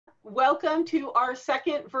Welcome to our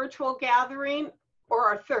second virtual gathering, or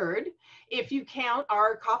our third, if you count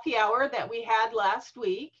our coffee hour that we had last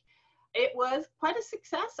week. It was quite a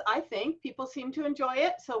success, I think. People seem to enjoy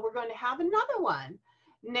it, so we're going to have another one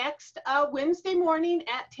next Wednesday morning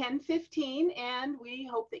at 10:15, and we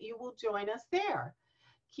hope that you will join us there.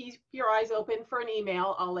 Keep your eyes open for an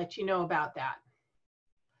email. I'll let you know about that.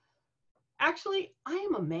 Actually, I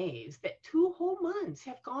am amazed that 2 whole months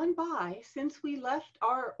have gone by since we left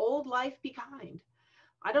our old life behind.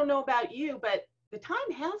 I don't know about you, but the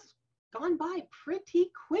time has gone by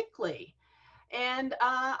pretty quickly. And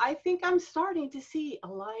I think I'm starting to see a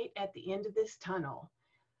light at the end of this tunnel.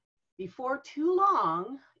 Before too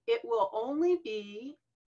long, it will only be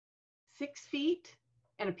 6 feet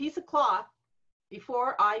and a piece of cloth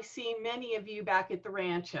before I see many of you back at the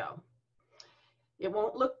Rancho. It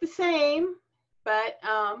won't look the same, but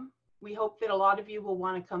we hope that a lot of you will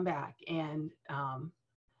want to come back and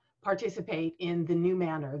participate in the new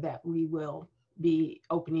manner that we will be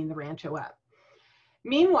opening the Rancho up.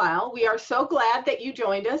 Meanwhile, we are so glad that you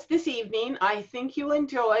joined us this evening. I think you'll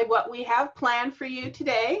enjoy what we have planned for you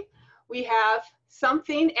today. We have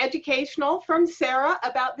something educational from Sarah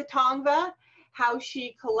about the Tongva, how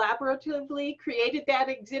she collaboratively created that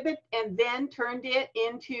exhibit and then turned it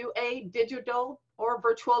into a digital or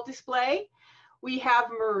virtual display. We have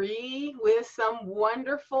Marie with some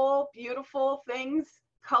wonderful, beautiful things,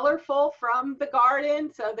 colorful from the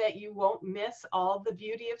garden so that you won't miss all the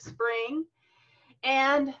beauty of spring.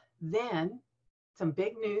 And then some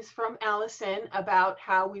big news from Allison about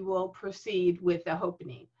how we will proceed with the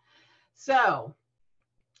opening. So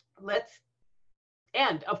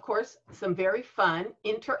and of course, some very fun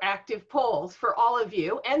interactive polls for all of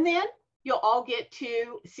you. And then you'll all get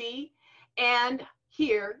to see and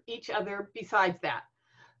hear each other besides that.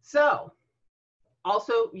 So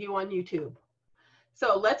also you on YouTube.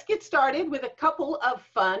 So let's get started with a couple of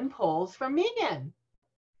fun polls from Megan.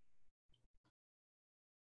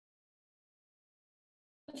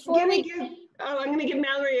 I'm going to give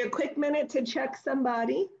Mallory a quick minute to check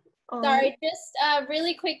somebody. Sorry, just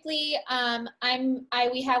really quickly,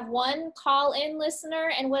 we have one call-in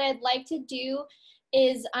listener, and what I'd like to do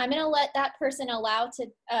is I'm going to let that person I'm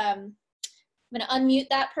going to unmute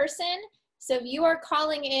that person. So if you are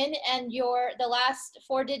calling in and the last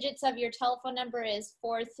 4 digits of your telephone number is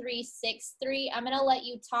 4363, I'm going to let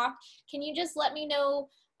you talk. Can you just let me know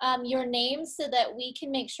your name so that we can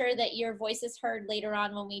make sure that your voice is heard later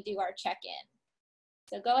on when we do our check-in?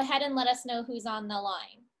 So go ahead and let us know who's on the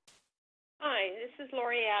line. Hi, this is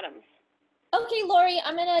Lori Adams. Okay, Lori,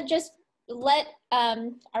 I'm going to just let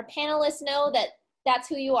our panelists know that that's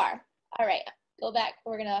who you are. All right, go back.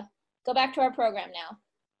 We're going to go back to our program now.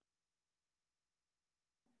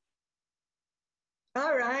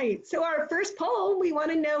 All right, so our first poll, we want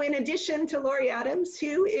to know, in addition to Lori Adams,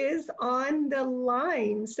 who is on the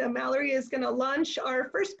line. So Mallory is going to launch our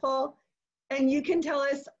first poll, and you can tell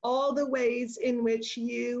us all the ways in which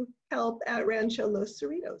you help at Rancho Los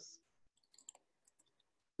Cerritos.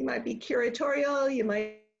 You might be curatorial, you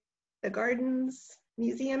might the gardens,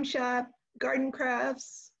 museum shop, garden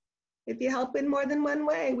crafts. If you help in more than one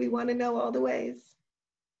way, we want to know all the ways.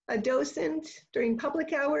 A docent during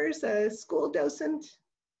public hours, a school docent,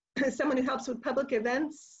 someone who helps with public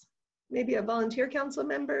events, maybe a volunteer council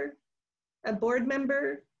member, a board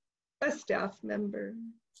member, a staff member.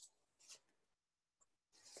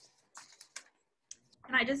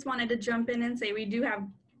 And I just wanted to jump in and say we do have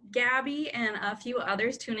Gabby and a few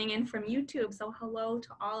others tuning in from YouTube. So hello to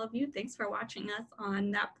all of you. Thanks for watching us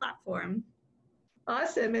on that platform.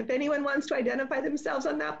 Awesome. If anyone wants to identify themselves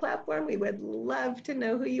on that platform, we would love to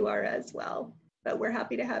know who you are as well. But we're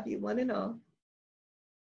happy to have you, one and all.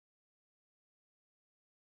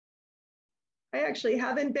 I actually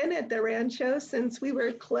haven't been at the Rancho since we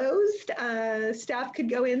were closed. Staff could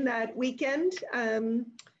go in that weekend and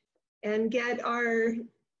get our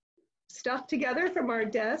stuff together from our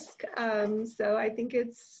desk. So I think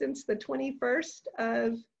it's since the 21st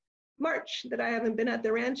of March that I haven't been at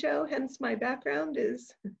the Rancho, hence my background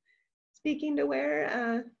is speaking to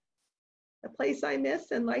where a place I miss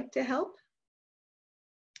and like to help.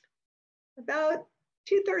 About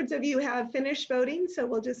 2/3 of you have finished voting, so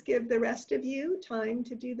we'll just give the rest of you time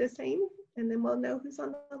to do the same, and then we'll know who's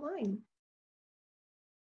on the line.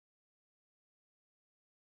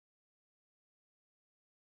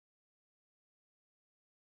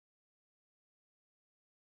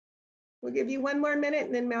 We'll give you one more minute,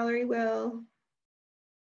 and then Mallory will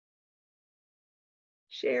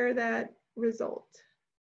share that result.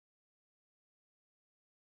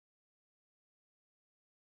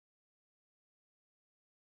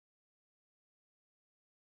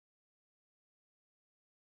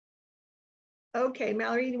 Okay,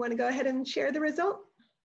 Mallory, you want to go ahead and share the result?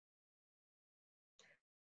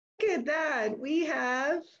 Look at that. We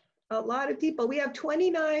have a lot of people. We have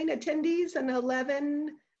 29 attendees and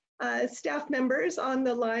 11 staff members on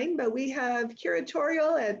the line, but we have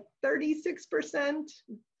curatorial at 36%,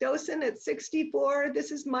 docent at 64%.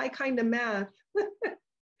 This is my kind of math.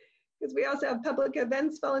 Because we also have public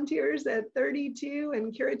events volunteers at 32%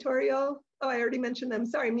 and curatorial, oh, I already mentioned them,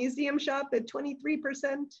 sorry, museum shop at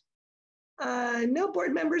 23%. No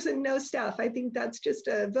board members and no staff. I think that's just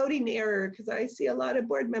a voting error because I see a lot of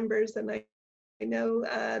board members and I know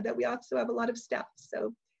that we also have a lot of staff.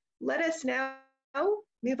 So let us now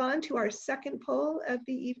move on to our second poll of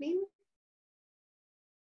the evening.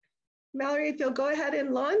 Mallory, if you'll go ahead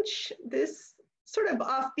and launch this sort of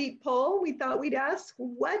offbeat poll, we thought we'd ask,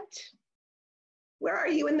 where are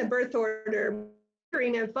you in the birth order?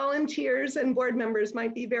 If volunteers and board members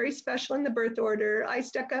might be very special in the birth order. I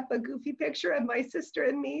stuck up a goofy picture of my sister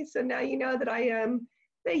and me, so now you know that I am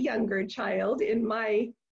the younger child in my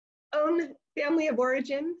own family of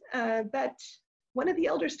origin, but one of the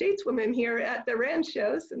elder stateswomen here at the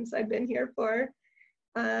Rancho since I've been here for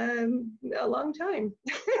a long time,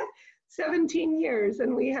 17 years,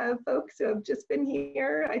 and we have folks who have just been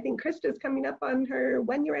here. I think Krista's coming up on her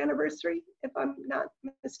 1-year anniversary, if I'm not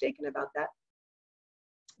mistaken about that.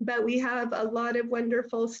 But we have a lot of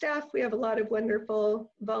wonderful staff. We have a lot of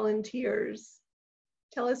wonderful volunteers.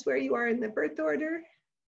 Tell us where you are in the birth order.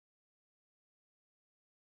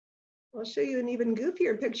 I'll show you an even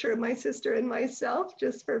goofier picture of my sister and myself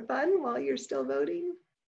just for fun while you're still voting.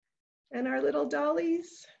 And our little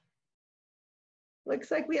dollies. Looks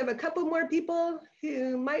like we have a couple more people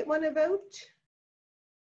who might want to vote.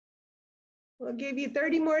 We'll give you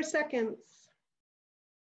 30 more seconds.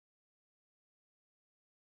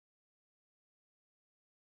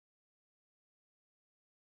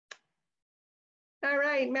 All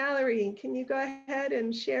right, Mallory, can you go ahead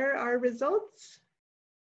and share our results?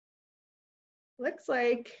 Looks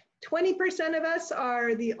like 20% of us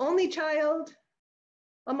are the only child,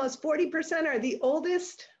 almost 40% are the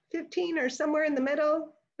oldest, 15 are somewhere in the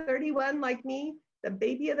middle, 31 like me, the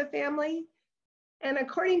baby of the family. And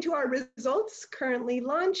according to our results currently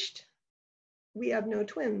launched, we have no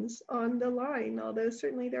twins on the line, although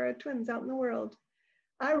certainly there are twins out in the world.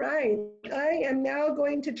 All right, I am now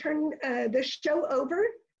going to turn the show over.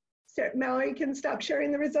 Mallory can stop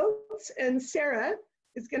sharing the results, and Sarah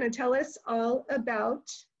is going to tell us all about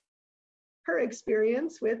her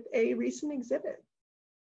experience with a recent exhibit.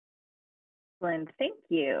 Excellent, thank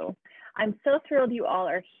you. I'm so thrilled you all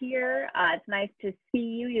are here. It's nice to see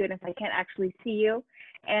you, even if I can't actually see you.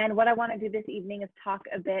 And what I want to do this evening is talk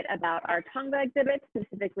a bit about our Tongva exhibit,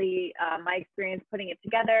 specifically my experience putting it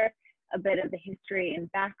together, a bit of the history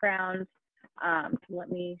and background. So let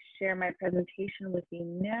me share my presentation with you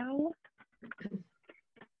now.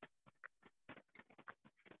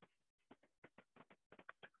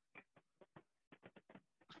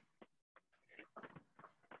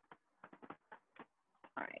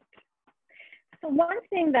 All right. So one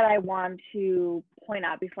thing that I want to point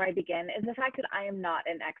out before I begin is the fact that I am not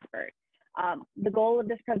an expert. The goal of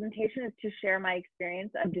this presentation is to share my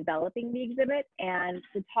experience of developing the exhibit and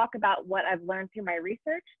to talk about what I've learned through my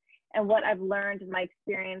research and what I've learned in my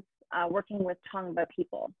experience working with Tongva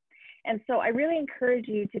people. And so I really encourage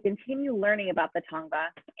you to continue learning about the Tongva,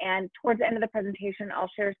 and towards the end of the presentation, I'll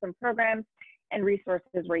share some programs and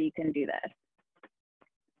resources where you can do this.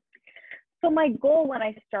 So my goal when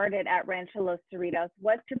I started at Rancho Los Cerritos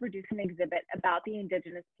was to produce an exhibit about the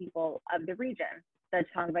indigenous people of the region, the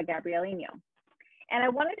Tongva Gabrielino. And I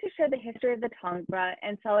wanted to share the history of the Tongva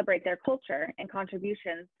and celebrate their culture and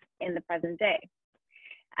contributions in the present day.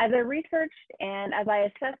 As I researched and as I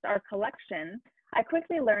assessed our collection, I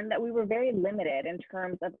quickly learned that we were very limited in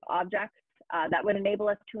terms of objects that would enable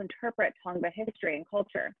us to interpret Tongva history and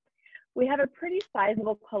culture. We have a pretty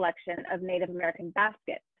sizable collection of Native American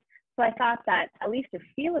baskets, so I thought that at least a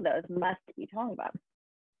few of those must be Tongva.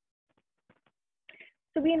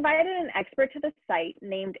 So we invited an expert to the site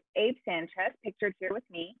named Abe Sanchez, pictured here with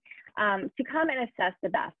me, to come and assess the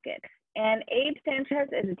basket. And Abe Sanchez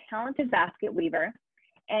is a talented basket weaver,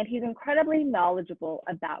 and he's incredibly knowledgeable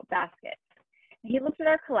about baskets. He looked at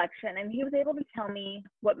our collection and he was able to tell me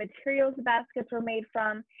what materials the baskets were made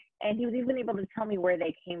from, and he was even able to tell me where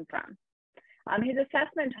they came from. His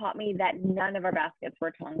assessment taught me that none of our baskets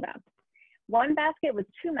were Tongva. One basket was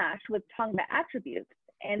Chumash with Tongva attributes,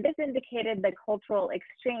 and this indicated the cultural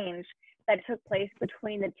exchange that took place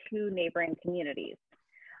between the two neighboring communities.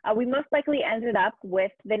 We most likely ended up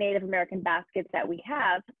with the Native American baskets that we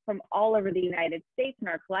have from all over the United States in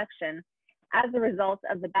our collection, as a result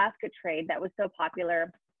of the basket trade that was so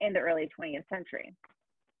popular in the early 20th century.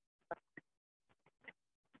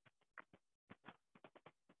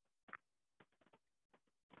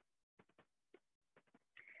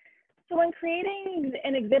 So when creating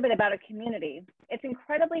an exhibit about a community, it's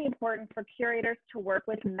incredibly important for curators to work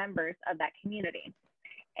with members of that community.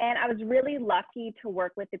 And I was really lucky to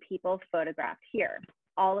work with the people photographed here,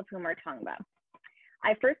 all of whom are Tongva.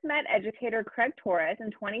 I first met educator Craig Torres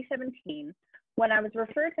in 2017 when I was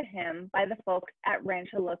referred to him by the folks at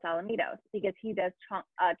Rancho Los Alamitos because he does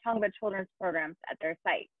Tongva children's programs at their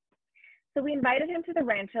site. So we invited him to the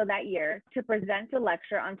rancho that year to present a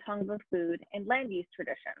lecture on Tongva food and land use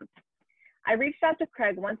traditions. I reached out to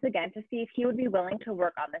Craig once again to see if he would be willing to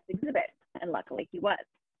work on this exhibit, and luckily he was.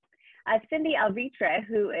 Cindy Alvitre,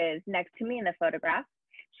 who is next to me in the photograph,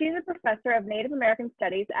 she's a professor of Native American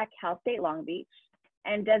Studies at Cal State Long Beach,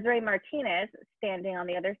 and Desiree Martinez, standing on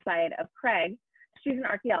the other side of Craig, she's an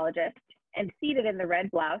archaeologist, and seated in the red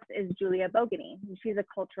blouse is Julia Bogany, and she's a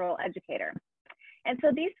cultural educator. And so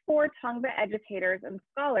these four Tongva educators and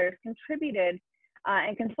scholars contributed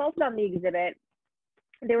and consulted on the exhibit.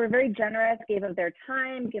 They were very generous, gave of their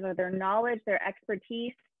time, gave of their knowledge, their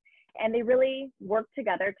expertise, and they really worked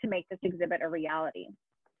together to make this exhibit a reality.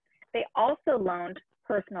 They also loaned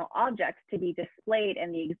personal objects to be displayed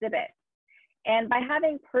in the exhibit. And by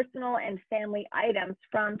having personal and family items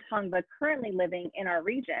from Tongva currently living in our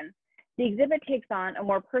region, the exhibit takes on a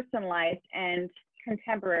more personalized and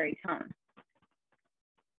contemporary tone.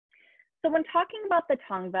 So when talking about the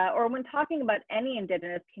Tongva, or when talking about any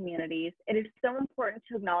indigenous communities, it is so important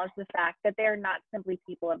to acknowledge the fact that they are not simply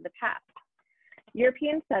people of the past.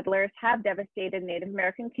 European settlers have devastated Native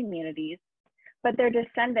American communities, but their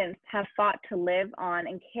descendants have fought to live on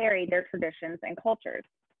and carry their traditions and cultures.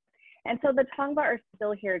 And so the Tongva are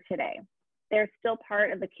still here today. They're still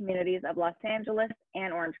part of the communities of Los Angeles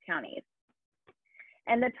and Orange counties.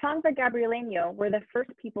 And the Tongva Gabrielino were the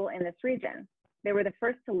first people in this region. They were the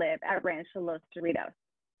first to live at Rancho Los Cerritos.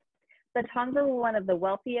 The Tongva were one of the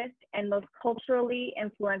wealthiest and most culturally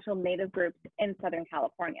influential Native groups in Southern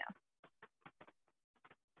California.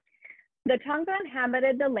 The Tongva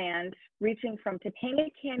inhabited the land reaching from Topanga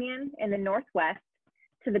Canyon in the northwest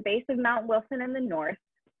to the base of Mount Wilson in the north,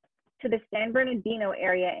 to the San Bernardino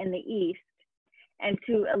area in the east, and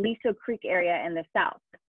to Aliso Creek area in the south,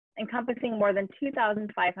 encompassing more than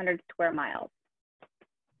 2,500 square miles.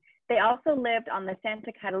 They also lived on the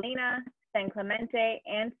Santa Catalina, San Clemente,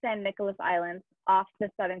 and San Nicolas Islands off the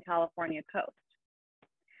Southern California coast.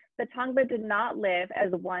 The Tongva did not live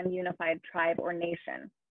as one unified tribe or nation.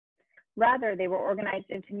 Rather, they were organized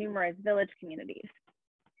into numerous village communities,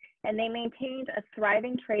 and they maintained a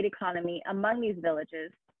thriving trade economy among these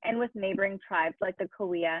villages and with neighboring tribes like the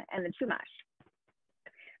Cahuilla and the Chumash.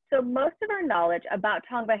 So most of our knowledge about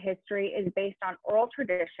Tongva history is based on oral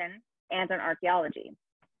tradition and on archaeology.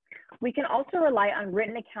 We can also rely on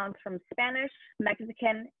written accounts from Spanish,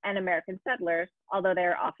 Mexican, and American settlers, although they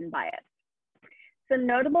are often biased. Some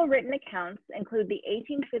notable written accounts include the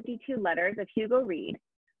 1852 letters of Hugo Reed,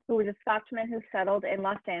 who was a Scotchman who settled in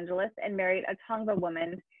Los Angeles and married a Tongva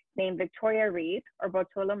woman named Victoria Reed, or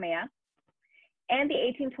Bartolomea, and the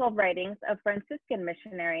 1812 writings of Franciscan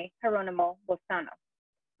missionary Jeronimo Bosano.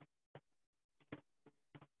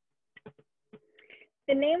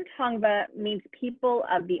 The name Tongva means people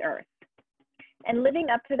of the earth. And living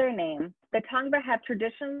up to their name, the Tongva have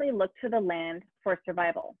traditionally looked to the land for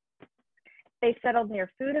survival. They settled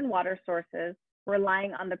near food and water sources,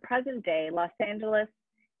 relying on the present day Los Angeles,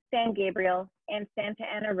 San Gabriel, and Santa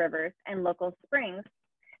Ana rivers and local springs,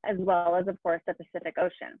 as well as, of course, the Pacific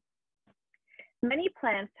Ocean. Many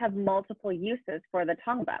plants have multiple uses for the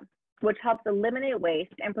Tongva, which helps eliminate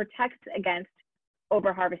waste and protects against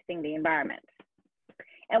overharvesting the environment.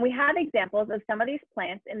 And we have examples of some of these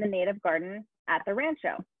plants in the native garden at the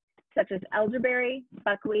rancho, such as elderberry,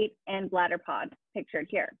 buckwheat, and bladderpod, pictured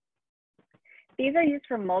here. These are used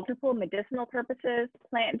for multiple medicinal purposes,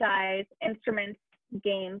 plant dyes, instruments,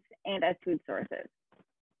 games, and as food sources.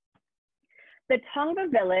 The Tongva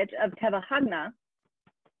village of Tevajagna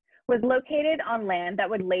was located on land that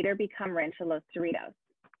would later become Rancho Los Cerritos.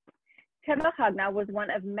 Tevajagna was one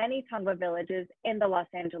of many Tongva villages in the Los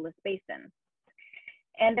Angeles basin.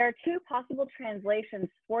 And there are two possible translations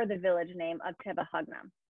for the village name of Tevajagna.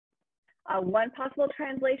 One possible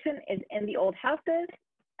translation is in the old houses,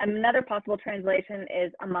 and another possible translation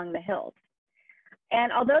is among the hills.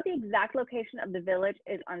 And although the exact location of the village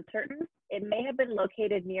is uncertain, it may have been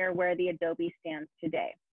located near where the adobe stands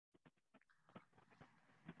today.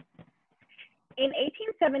 In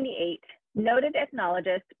 1878, noted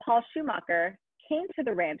ethnologist Paul Schumacher came to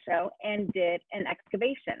the rancho and did an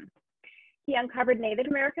excavation. He uncovered Native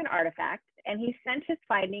American artifacts, and he sent his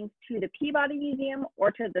findings to the Peabody Museum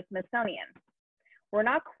or to the Smithsonian. We're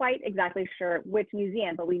not quite exactly sure which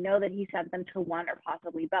museum, but we know that he sent them to one or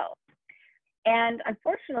possibly both. And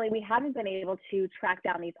unfortunately, we haven't been able to track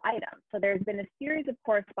down these items. So there's been a series of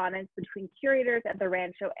correspondence between curators at the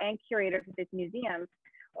rancho and curators at this museum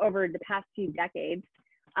over the past few decades.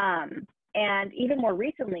 And even more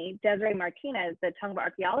recently, Desiree Martinez, the Tongva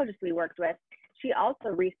archaeologist we worked with, she also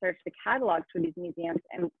researched the catalogs for these museums,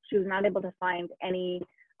 and she was not able to find any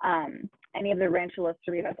of the Rancho Los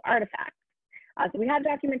Cerritos artifacts. So we have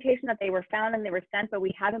documentation that they were found and they were sent, but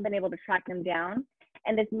we haven't been able to track them down.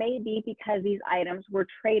 And this may be because these items were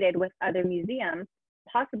traded with other museums,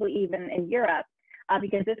 possibly even in Europe,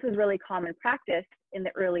 because this was really common practice in the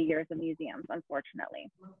early years of museums, unfortunately.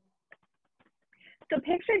 So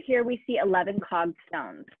pictured here, we see 11 cogged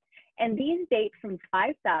stones, and these date from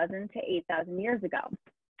 5,000 to 8,000 years ago.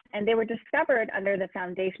 And they were discovered under the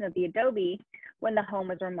foundation of the adobe when the home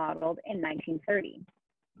was remodeled in 1930.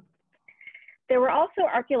 There were also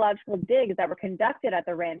archaeological digs that were conducted at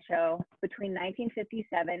the rancho between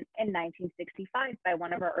 1957 and 1965 by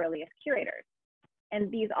one of our earliest curators. And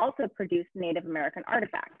these also produced Native American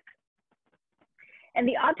artifacts. And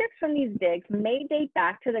the objects from these digs may date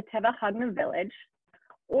back to the Tevajagna village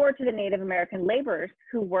or to the Native American laborers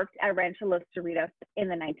who worked at Rancho Los Cerritos in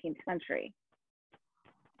the 19th century.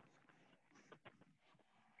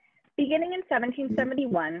 Beginning in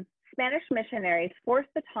 1771, Spanish missionaries forced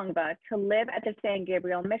the Tongva to live at the San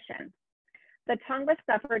Gabriel mission. The Tongva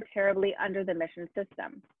suffered terribly under the mission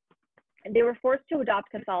system. They were forced to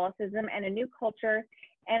adopt Catholicism and a new culture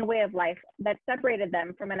and way of life that separated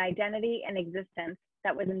them from an identity and existence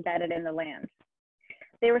that was embedded in the land.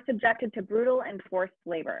 They were subjected to brutal and forced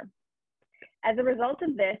labor. As a result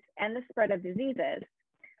of this and the spread of diseases,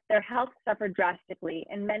 their health suffered drastically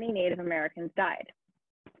and many Native Americans died.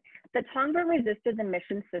 The Tongva resisted the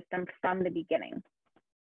mission system from the beginning.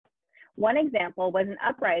 One example was an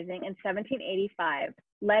uprising in 1785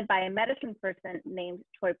 led by a medicine person named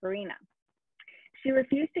Toiparina. She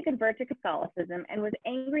refused to convert to Catholicism and was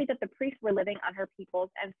angry that the priests were living on her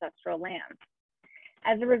people's ancestral lands.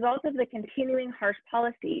 As a result of the continuing harsh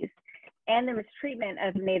policies and the mistreatment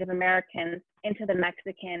of Native Americans into the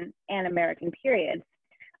Mexican and American periods,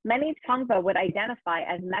 many Tongva would identify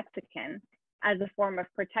as Mexican as a form of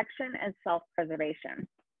protection and self-preservation.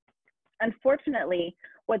 Unfortunately,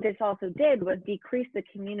 what this also did was decrease the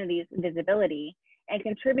community's visibility and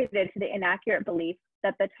contributed to the inaccurate belief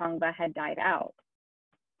that the Tongva had died out.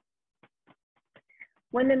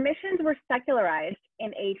 When the missions were secularized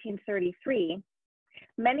in 1833,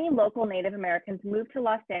 many local Native Americans moved to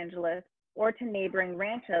Los Angeles or to neighboring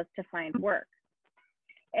ranchos to find work.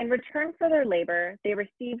 In return for their labor, they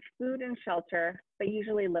received food and shelter, but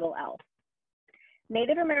usually little else.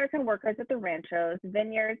 Native American workers at the ranchos,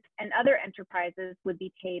 vineyards, and other enterprises would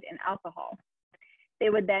be paid in alcohol. They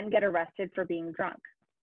would then get arrested for being drunk.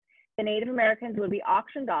 The Native Americans would be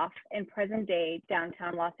auctioned off in present-day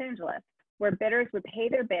downtown Los Angeles, where bidders would pay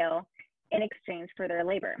their bail in exchange for their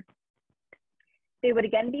labor. They would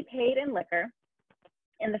again be paid in liquor,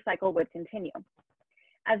 and the cycle would continue.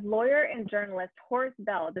 As lawyer and journalist Horace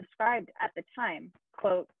Bell described at the time,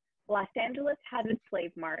 quote, Los Angeles had a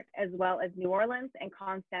slave mart as well as New Orleans and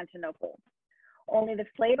Constantinople. Only the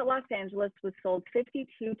slave at Los Angeles was sold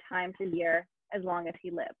 52 times a year as long as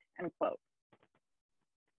he lived, end quote.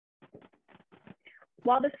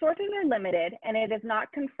 While the sources are limited and it is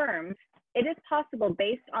not confirmed, it is possible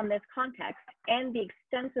based on this context and the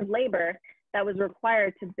extensive labor that was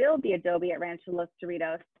required to build the adobe at Rancho Los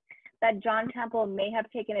Cerritos that John Temple may have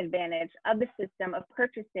taken advantage of the system of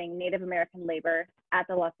purchasing Native American labor at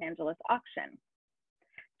the Los Angeles auction.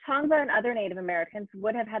 Tongva and other Native Americans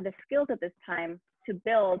would have had the skills at this time to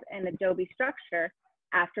build an adobe structure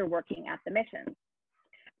after working at the missions.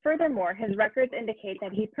 Furthermore, his records indicate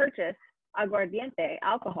that he purchased aguardiente,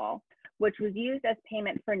 alcohol, which was used as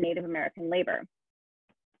payment for Native American labor.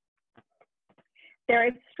 There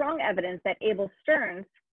is strong evidence that Abel Stearns,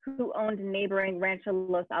 who owned neighboring Rancho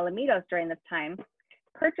Los Alamitos during this time,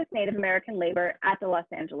 purchased Native American labor at the Los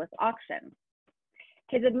Angeles auction.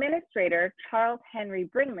 His administrator, Charles Henry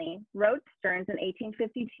Brinley, wrote Stearns in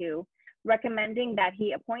 1852, recommending that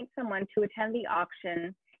he appoint someone to attend the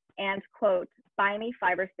auction and, quote, buy me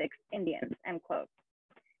 5 or 6 Indians, end quote.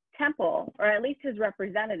 Temple, or at least his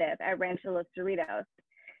representative at Rancho Los Cerritos,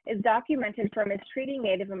 is documented for mistreating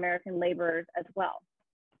Native American laborers as well.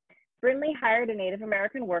 Brinley hired a Native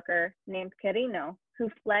American worker named Quirino, who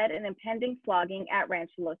fled an impending flogging at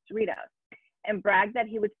Rancho Los Cerritos, and bragged that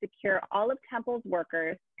he would secure all of Temple's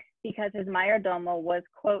workers because his mayordomo was,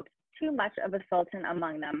 quote, too much of a sultan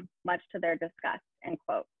among them, much to their disgust, end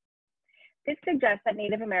quote. This suggests that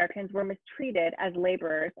Native Americans were mistreated as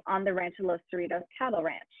laborers on the Rancho Los Cerritos cattle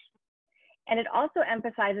ranch. And it also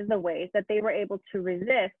emphasizes the ways that they were able to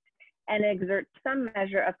resist and exert some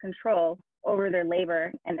measure of control over their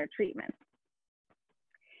labor and their treatment.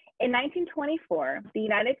 In 1924, the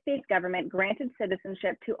United States government granted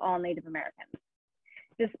citizenship to all Native Americans.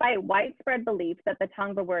 Despite widespread beliefs that the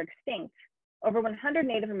Tongva were extinct, over 100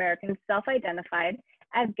 Native Americans self-identified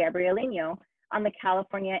as Gabrielino on the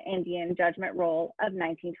California Indian Judgment Roll of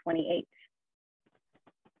 1928.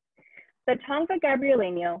 The Tongva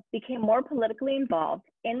Gabrielino became more politically involved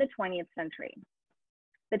in the 20th century.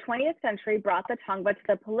 The 20th century brought the Tongva to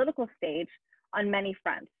the political stage on many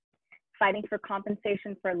fronts, fighting for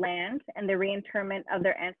compensation for land and the reinterment of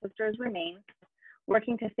their ancestors' remains,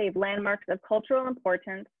 working to save landmarks of cultural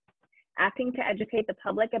importance, acting to educate the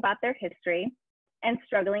public about their history, and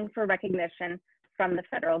struggling for recognition from the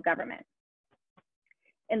federal government.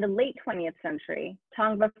 In the late 20th century,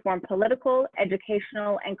 Tongva formed political,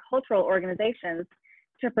 educational, and cultural organizations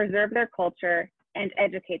to preserve their culture and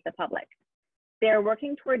educate the public. They are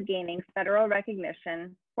working toward gaining federal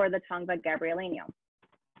recognition for the Tongva Gabrielino.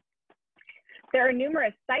 There are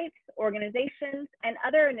numerous sites, organizations, and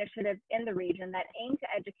other initiatives in the region that aim to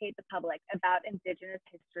educate the public about Indigenous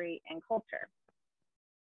history and culture.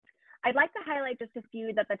 I'd like to highlight just a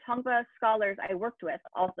few that the Tongva scholars I worked with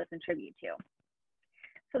also contribute to.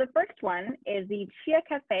 So the first one is the Chia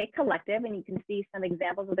Cafe Collective, and you can see some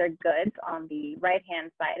examples of their goods on the right-hand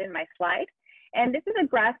side in my slide. And this is a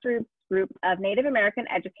grassroots group of Native American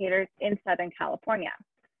educators in Southern California.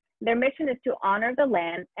 Their mission is to honor the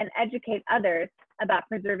land and educate others about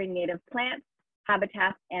preserving native plants,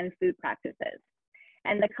 habitats, and food practices.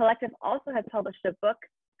 And the collective also has published a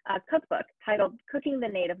cookbook titled Cooking the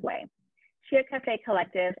Native Way, Chia Cafe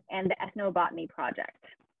Collective and the Ethnobotany Project.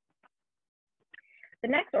 The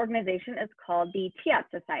next organization is called the Tiat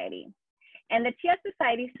Society. And the Tiat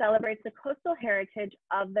Society celebrates the coastal heritage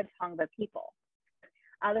of the Tongva people.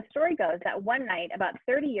 The story goes that one night, about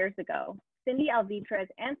 30 years ago, Cindy Alvitra's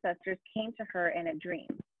ancestors came to her in a dream.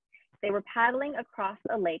 They were paddling across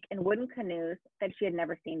a lake in wooden canoes that she had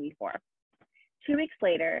never seen before. 2 weeks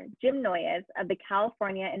later, Jim Noyes of the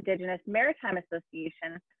California Indigenous Maritime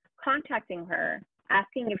Association contacting her,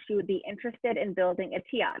 asking if she would be interested in building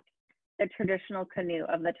a tiat, the traditional canoe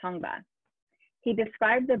of the Tongva. He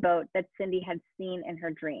described the boat that Cindy had seen in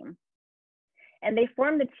her dream. And they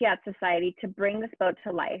formed the Tiat Society to bring this boat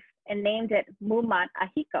to life and named it Mumat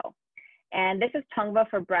Ahiko. And this is Tongva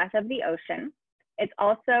for Breath of the Ocean. It's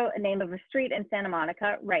also a name of a street in Santa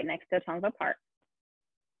Monica, right next to Tongva Park.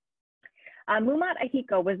 Mumat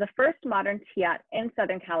Ahiko was the first modern tiat in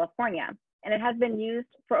Southern California, and it has been used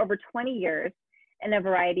for over 20 years in a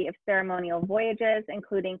variety of ceremonial voyages,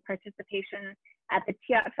 including participation at the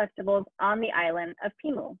Tiat festivals on the island of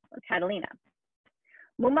Pimu, or Catalina.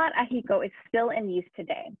 Mumat Ahiko is still in use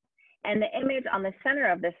today, and the image on the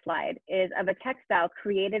center of this slide is of a textile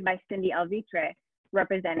created by Cindy Alvitre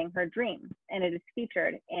representing her dream, and it is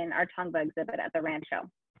featured in our Tongva exhibit at the Rancho.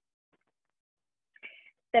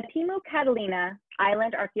 The Pimu Catalina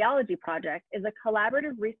Island Archaeology Project is a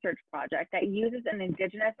collaborative research project that uses an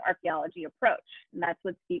Indigenous archaeology approach, and that's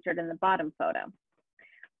what's featured in the bottom photo.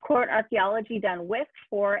 Court archaeology done with,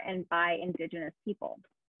 for, and by Indigenous people.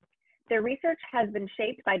 Their research has been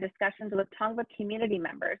shaped by discussions with Tongva community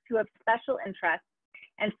members who have special interests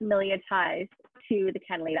and familiar ties to the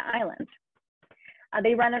Catalina Island.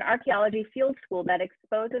 They run an archaeology field school that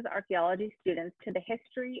exposes archaeology students to the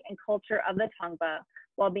history and culture of the Tongva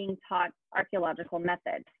while being taught archaeological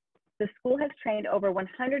methods. The school has trained over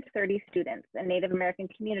 130 students and Native American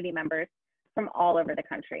community members from all over the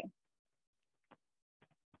country.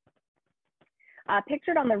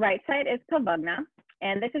 Pictured on the right side is Pavugna,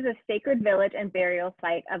 and this is a sacred village and burial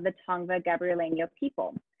site of the Tongva Gabrielino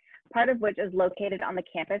people, part of which is located on the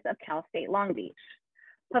campus of Cal State Long Beach.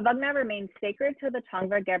 Pavugna remains sacred to the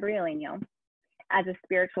Tongva Gabrielino as a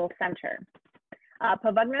spiritual center.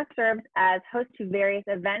 Pavugna serves as host to various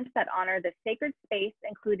events that honor the sacred space,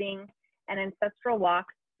 including an ancestral walk,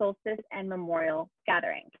 solstice, and memorial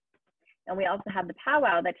gathering. And we also have the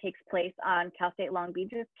powwow that takes place on Cal State Long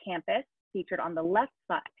Beach's campus, featured on the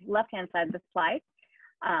left-hand side of the slide.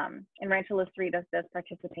 And Rancho Los Cerritos does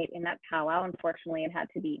participate in that powwow. Unfortunately, it had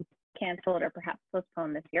to be canceled or perhaps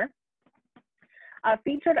postponed this year.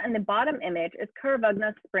 Featured in the bottom image is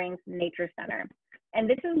Caravugna Springs Nature Center. And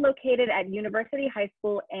this is located at University High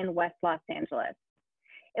School in West Los Angeles.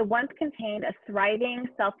 It once contained a thriving,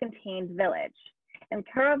 self-contained village, and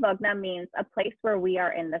Karavogna means a place where we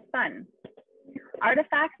are in the sun.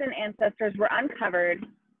 Artifacts and ancestors were uncovered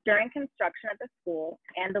during construction of the school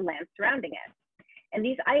and the land surrounding it. And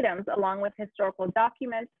these items, along with historical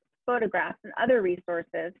documents, photographs, and other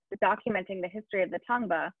resources documenting the history of the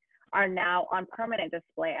Tongva, are now on permanent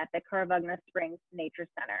display at the Karavogna Springs Nature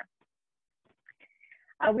Center.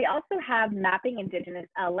 We also have Mapping Indigenous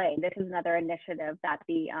LA. This is another initiative that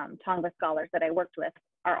the Tongva scholars that I worked with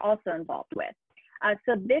are also involved with.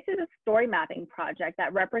 So this is a story mapping project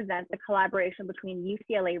that represents a collaboration between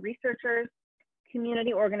UCLA researchers,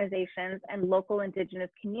 community organizations, and local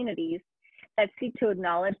Indigenous communities that seek to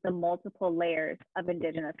acknowledge the multiple layers of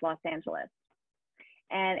Indigenous Los Angeles.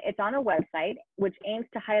 And it's on a website which aims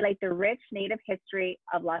to highlight the rich Native history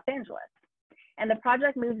of Los Angeles. And the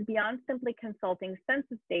project moves beyond simply consulting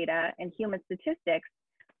census data and human statistics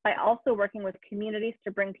by also working with communities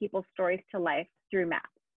to bring people's stories to life through maps.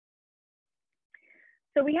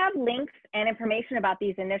 So we have links and information about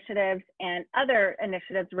these initiatives and other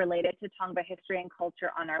initiatives related to Tongva history and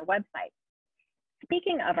culture on our website.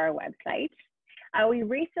 Speaking of our website, we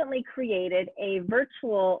recently created a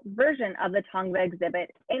virtual version of the Tongva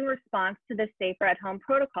exhibit in response to the Safer at Home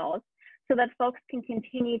protocols so that folks can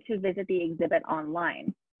continue to visit the exhibit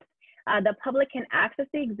online. The public can access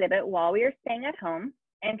the exhibit while we are staying at home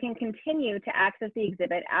and can continue to access the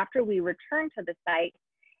exhibit after we return to the site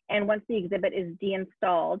and once the exhibit is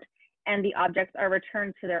deinstalled and the objects are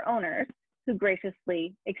returned to their owners, who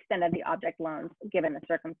graciously extended the object loans given the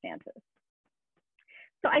circumstances.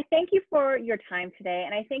 So I thank you for your time today,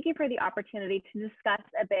 and I thank you for the opportunity to discuss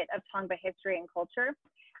a bit of Tongva history and culture.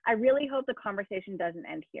 I really hope the conversation doesn't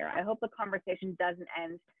end here. I hope the conversation doesn't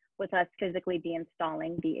end with us physically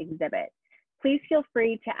deinstalling the exhibit. Please feel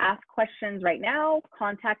free to ask questions right now.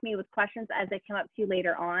 Contact me with questions as they come up to you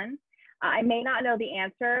later on. I may not know the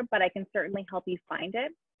answer, but I can certainly help you find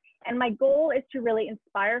it. And my goal is to really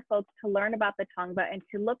inspire folks to learn about the Tongva and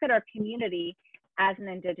to look at our community as an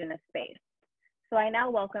Indigenous space. So I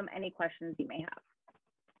now welcome any questions you may have.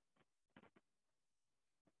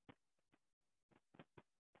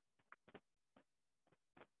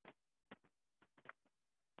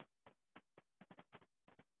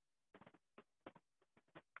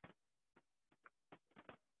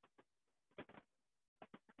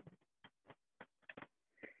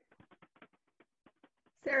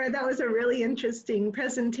 Sarah, that was a really interesting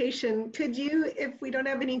presentation. Could you, if we don't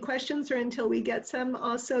have any questions or until we get some,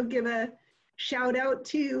 also give a shout out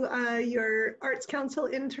to your Arts Council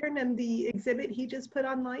intern and the exhibit he just put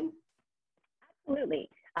online? Absolutely.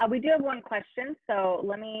 We do have one question, so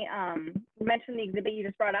let me mention the exhibit you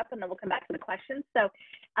just brought up, and then we'll come back to the questions. So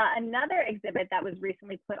another exhibit that was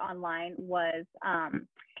recently put online was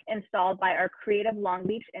installed by our Creative Long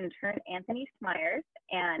Beach intern, Anthony Smyers,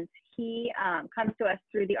 and he comes to us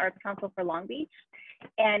through the Arts Council for Long Beach,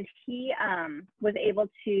 and he was able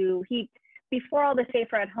to, before all the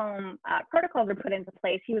Safer at Home protocols were put into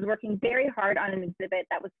place, he was working very hard on an exhibit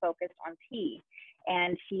that was focused on tea,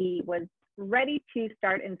 and he was ready to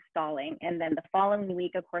start installing. And then the following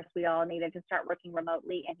week, of course, we all needed to start working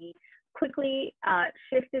remotely, and he quickly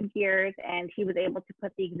shifted gears and he was able to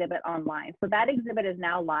put the exhibit online. So that exhibit is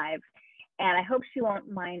now live, and I hope she won't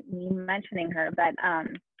mind me mentioning her, but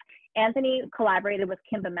Anthony collaborated with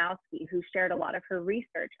Kim Bamowski, who shared a lot of her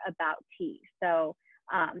research about tea. So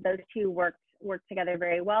those two worked together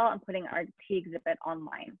very well on putting our tea exhibit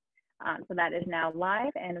online. So that is now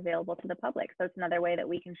live and available to the public. So it's another way that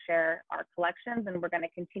we can share our collections, and we're going to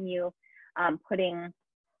continue putting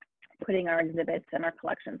our exhibits and our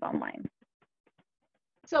collections online.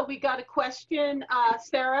 So we got a question,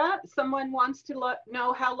 Sarah. Someone wants to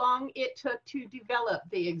know how long it took to develop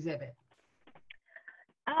the exhibit.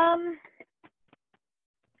 I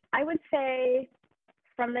would say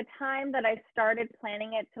from the time that I started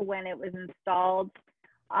planning it to when it was installed,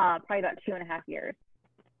 probably about 2.5 years.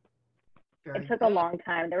 It took a long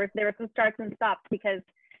time. There were some starts and stops because,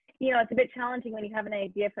 you know, it's a bit challenging when you have an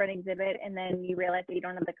idea for an exhibit and then you realize that you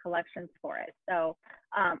don't have the collections for it. So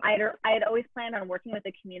I had always planned on working with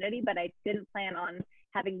the community, but I didn't plan on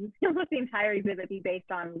having almost the entire exhibit be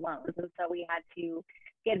based on loans. And so we had to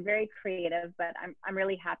get very creative, but I'm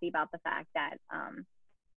really happy about the fact that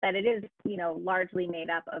that it is, you know, largely made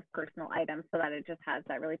up of personal items so that it just has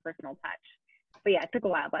that really personal touch. But yeah, it took a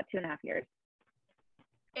while, about 2.5 years.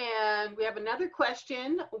 And we have another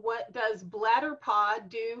question. What does bladder pod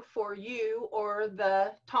do for you or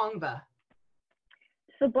the Tongva?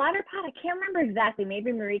 So bladder pod, I can't remember exactly.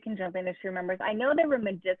 Maybe Marie can jump in if she remembers. I know there were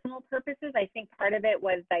medicinal purposes. I think part of it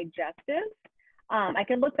was digestive. I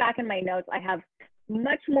can look back in my notes. I have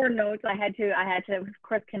much more notes. I had to, of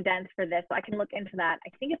course, condense for this, so I can look into that. I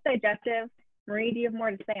think it's digestive. Marie, do you have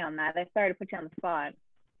more to say on that? I started to put you on the spot.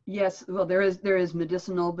 Yes, well, there is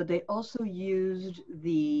medicinal, but they also used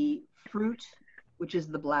the fruit, which is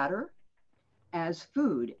the bladder, as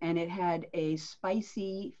food, and it had a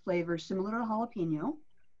spicy flavor similar to jalapeno.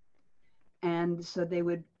 And so they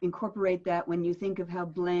would incorporate that. When you think of how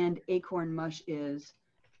bland acorn mush is,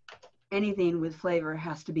 anything with flavor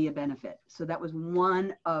has to be a benefit. So that was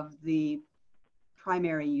one of the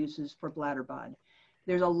primary uses for bladder bod.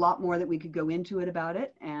 There's a lot more that we could go into it about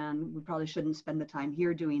it, and we probably shouldn't spend the time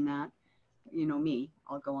here doing that. You know me,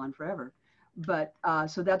 I'll go on forever. But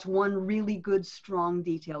so that's one really good, strong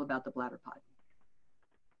detail about the bladder pod.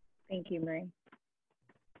 Thank you, Marie.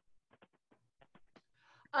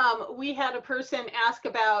 We had a person ask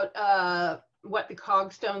about what the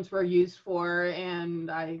cogstones were used for, and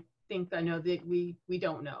I think I know that we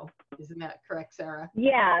don't know. Isn't that correct, Sarah?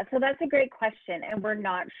 Yeah, so that's a great question, and we're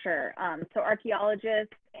not sure. So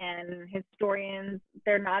archaeologists and historians,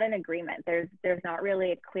 they're not in agreement. There's not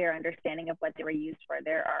really a clear understanding of what they were used for.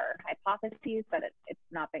 There are hypotheses, but it's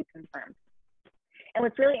not been confirmed. And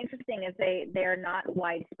what's really interesting is they're not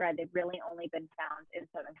widespread. They've really only been found in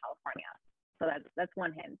Southern California. So that's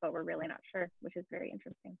one hint, but we're really not sure, which is very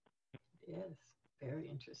interesting. It is very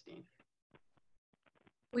interesting.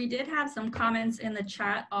 We did have some comments in the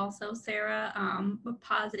chat also, Sarah, with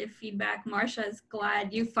positive feedback. Marcia is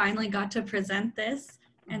glad you finally got to present this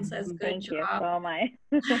and says, good job.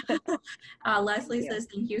 Thank you so much. Leslie says,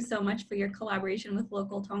 thank you so much for your collaboration with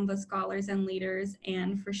local Tongva scholars and leaders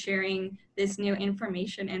and for sharing this new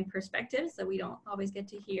information and perspectives that we don't always get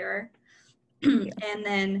to hear. And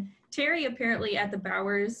then Terry apparently at the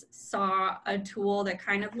Bowers saw a tool that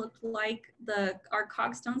kind of looked like our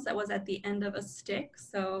cogstones that was at the end of a stick.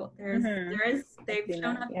 So they've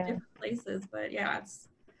shown up in different places, but yeah, it's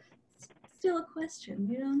still a question.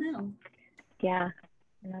 We don't know. Yeah,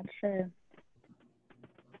 I'm not sure.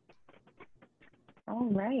 All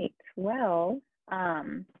right. Well,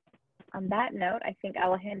 on that note, I think I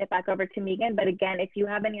will hand it back over to Megan. But again, if you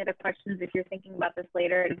have any other questions, if you're thinking about this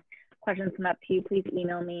later and questions come up to you, please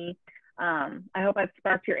email me. I hope I've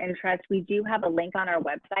sparked your interest. We do have a link on our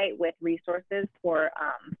website with resources for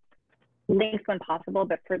links when possible,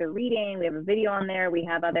 but further reading. We have a video on there. We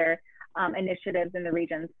have other initiatives in the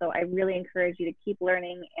region. So I really encourage you to keep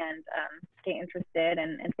learning and stay interested.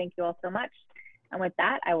 And thank you all so much. And with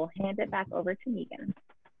that, I will hand it back over to Megan.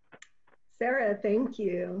 Sarah, thank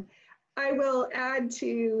you. I will add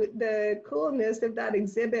to the coolness of that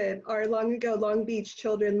exhibit. Our Long Ago Long Beach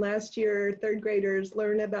children last year, third graders,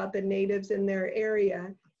 learned about the natives in their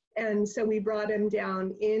area. And so we brought them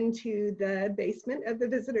down into the basement of the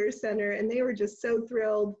visitor center, and they were just so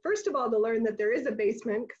thrilled, first of all, to learn that there is a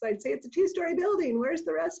basement, because I'd say it's a 2-story building, where's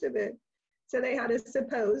the rest of it? So they had to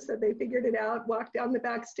suppose that they figured it out, walked down the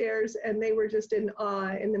back stairs, and they were just in awe.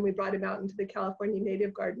 And then we brought them out into the California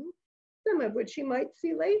Native Garden, some of which you might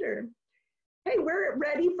see later. Hey, we're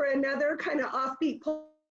ready for another kind of offbeat poll.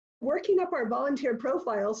 Working up our volunteer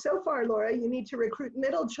profile. So far, Laura, you need to recruit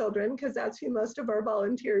middle children because that's who most of our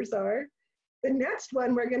volunteers are. The next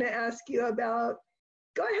one we're going to ask you about,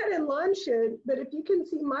 go ahead and launch it, but if you can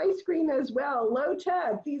see my screen as well, low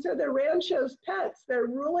tech, these are the Rancho's pets. They're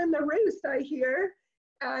ruling the roost, I hear,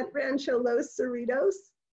 at Rancho Los Cerritos.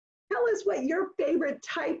 Tell us what your favorite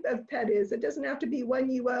type of pet is. It doesn't have to be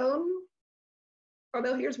one you own,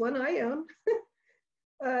 although here's one I own.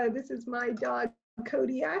 This is my dog,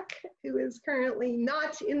 Kodiak, who is currently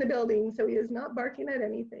not in the building, so he is not barking at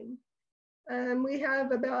anything. We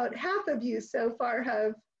have about half of you so far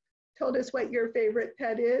have told us what your favorite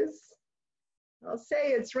pet is. I'll say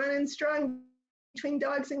it's running strong between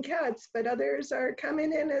dogs and cats, but others are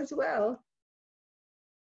coming in as well.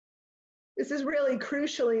 This is really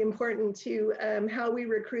crucially important to how we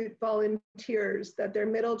recruit volunteers, that they're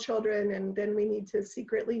middle children, and then we need to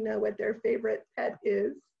secretly know what their favorite pet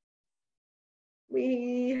is.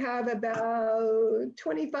 We have about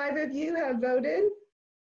 25 of you have voted.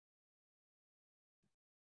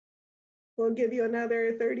 We'll give you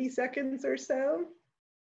another 30 seconds or so.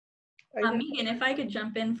 Megan, if I could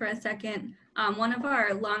jump in for a second. One of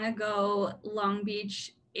our long ago Long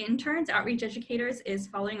Beach interns, outreach educators, is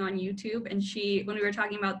following on YouTube, and when we were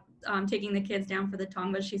talking about taking the kids down for the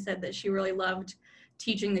Tongva, she said that she really loved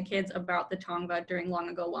teaching the kids about the Tongva during Long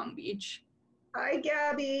Ago Long Beach. Hi,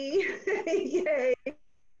 Gabby. Yay.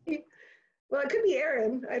 Well, it could be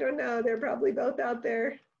Erin. I don't know. They're probably both out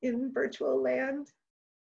there in virtual land.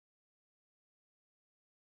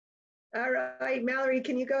 All right, Mallory,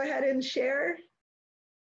 can you go ahead and share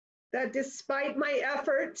that despite my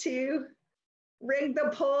effort to rigged the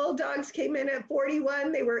poll. Dogs came in at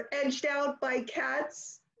 41. They were edged out by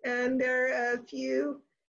cats. And there are a few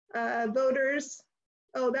voters.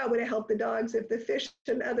 Oh, that would have helped the dogs if the fish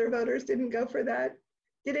and other voters didn't go for that.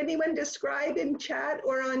 Did anyone describe in chat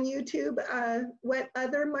or on YouTube what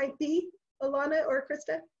other might be, Alana or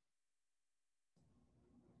Krista?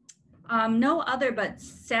 No other, but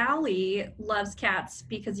Sally loves cats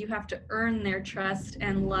because you have to earn their trust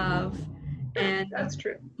and love. And That's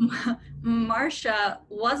true. Marcia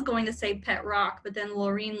was going to say pet rock, but then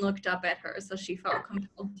Laureen looked up at her, so she felt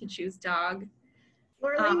compelled to choose dog.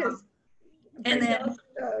 Laureen is and then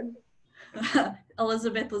awesome dog.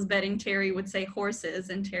 Elizabeth was betting Terry would say horses,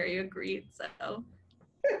 and Terry agreed. So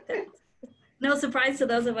no surprise to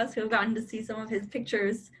those of us who have gotten to see some of his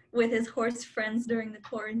pictures with his horse friends during the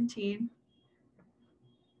quarantine.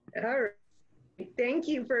 All right. Thank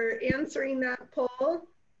you for answering that poll.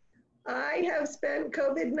 I have spent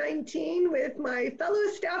COVID-19 with my fellow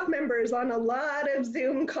staff members on a lot of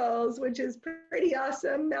Zoom calls, which is pretty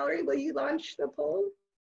awesome. Mallory, will you launch the poll?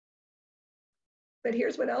 But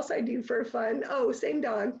here's what else I do for fun. Oh, same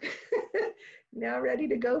dog. Now ready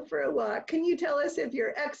to go for a walk. Can you tell us if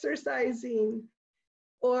you're exercising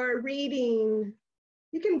or reading?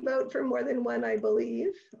 You can vote for more than one, I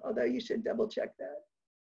believe, although you should double check that.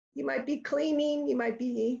 You might be cleaning, you might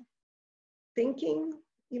be thinking,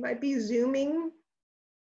 you might be Zooming,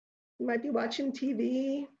 you might be watching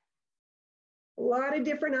TV. A lot of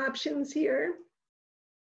different options here.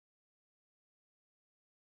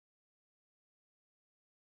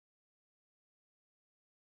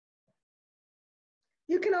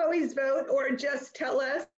 You can always vote or just tell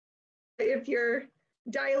us if you're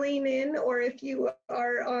dialing in or if you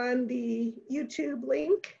are on the YouTube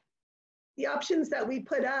link. The options that we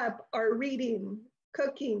put up are reading,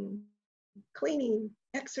 cooking, cleaning,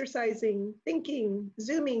 exercising, thinking,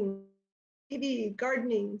 Zooming, TV,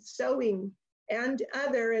 gardening, sewing, and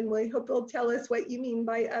other, and we hope you'll tell us what you mean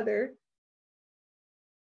by other.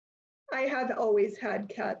 I have always had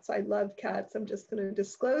cats. I love cats. I'm just going to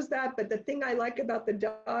disclose that. But the thing I like about the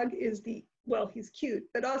dog is well, he's cute,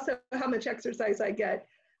 but also how much exercise I get.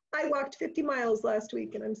 I walked 50 miles last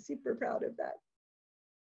week, and I'm super proud of that.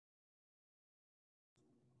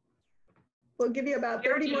 We'll give you about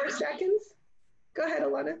 30 more seconds. Go ahead,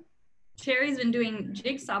 Alana. Sherry's been doing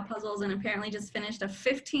jigsaw puzzles and apparently just finished a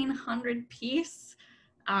 1,500 piece.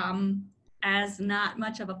 As not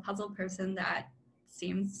much of a puzzle person, that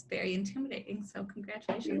seems very intimidating. So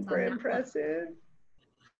congratulations. Super impressive.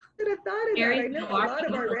 Could have thought of that. I know a lot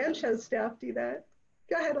of our Rancho staff do that.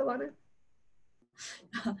 Go ahead, Alana.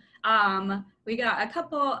 We got a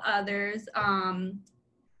couple others.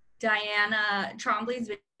 Diana Trombley's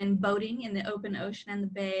been boating in the open ocean and the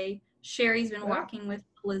bay. Sherry's been walking with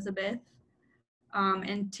Elizabeth.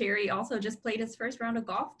 And Terry also just played his first round of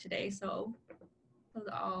golf today. So that was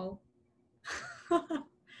all.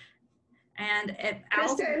 And I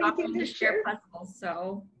also often to share puzzles.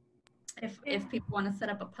 So if people want to set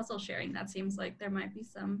up a puzzle sharing, that seems like there might be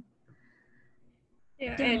some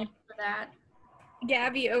and for that.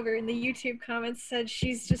 Gabby over in the YouTube comments said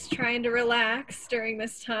she's just trying to relax during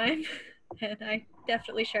this time. And I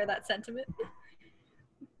definitely share that sentiment.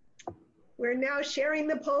 We're now sharing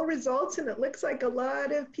the poll results, and it looks like a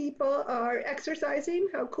lot of people are exercising.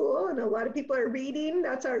 How cool. And a lot of people are reading.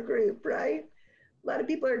 That's our group, right? A lot of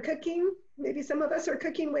people are cooking. Maybe some of us are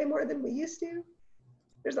cooking way more than we used to.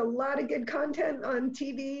 There's a lot of good content on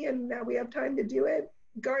TV, and now we have time to do it.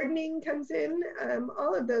 Gardening comes in.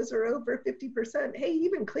 All of those are over 50%. Hey,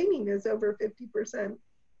 even cleaning is over 50%.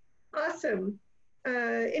 Awesome.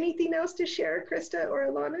 Anything else to share, Krista or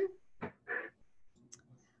Alana?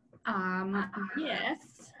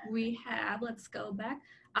 Yes, we have. Let's go back.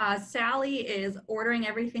 Sally is ordering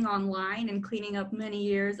everything online and cleaning up many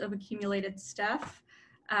years of accumulated stuff.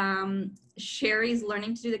 Sherry's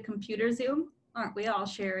learning to do the computer Zoom. Aren't we all,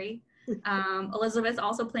 Sherry? Elizabeth's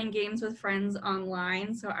also playing games with friends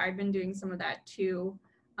online, so I've been doing some of that too.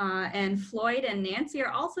 And Floyd and Nancy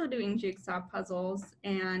are also doing jigsaw puzzles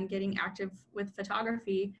and getting active with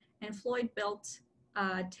photography. And Floyd built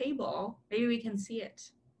a table. Maybe we can see it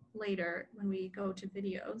later when we go to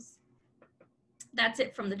videos. That's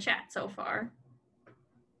it from the chat so far.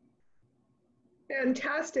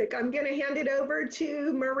 Fantastic. I'm going to hand it over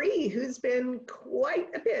to Marie, who's been quite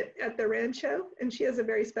a bit at the Rancho, and she has a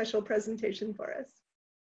very special presentation for us.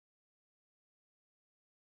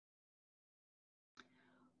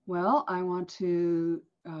 Well, I want to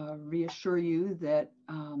reassure you that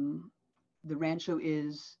the Rancho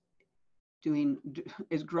is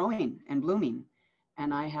growing and blooming.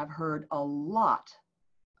 And I have heard a lot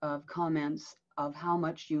of comments of how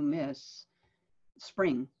much you miss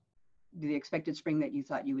spring, the expected spring that you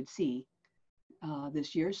thought you would see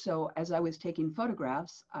this year. So as I was taking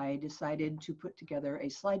photographs, I decided to put together a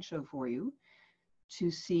slideshow for you to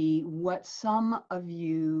see what some of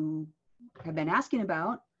you have been asking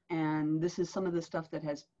about. And this is some of the stuff that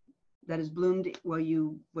has bloomed while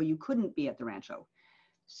you couldn't be at the Rancho.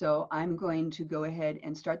 So I'm going to go ahead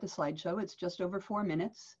and start the slideshow. It's just over 4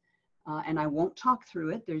 minutes, and I won't talk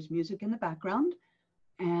through it. There's music in the background,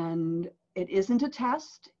 and it isn't a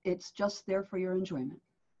test. It's just there for your enjoyment.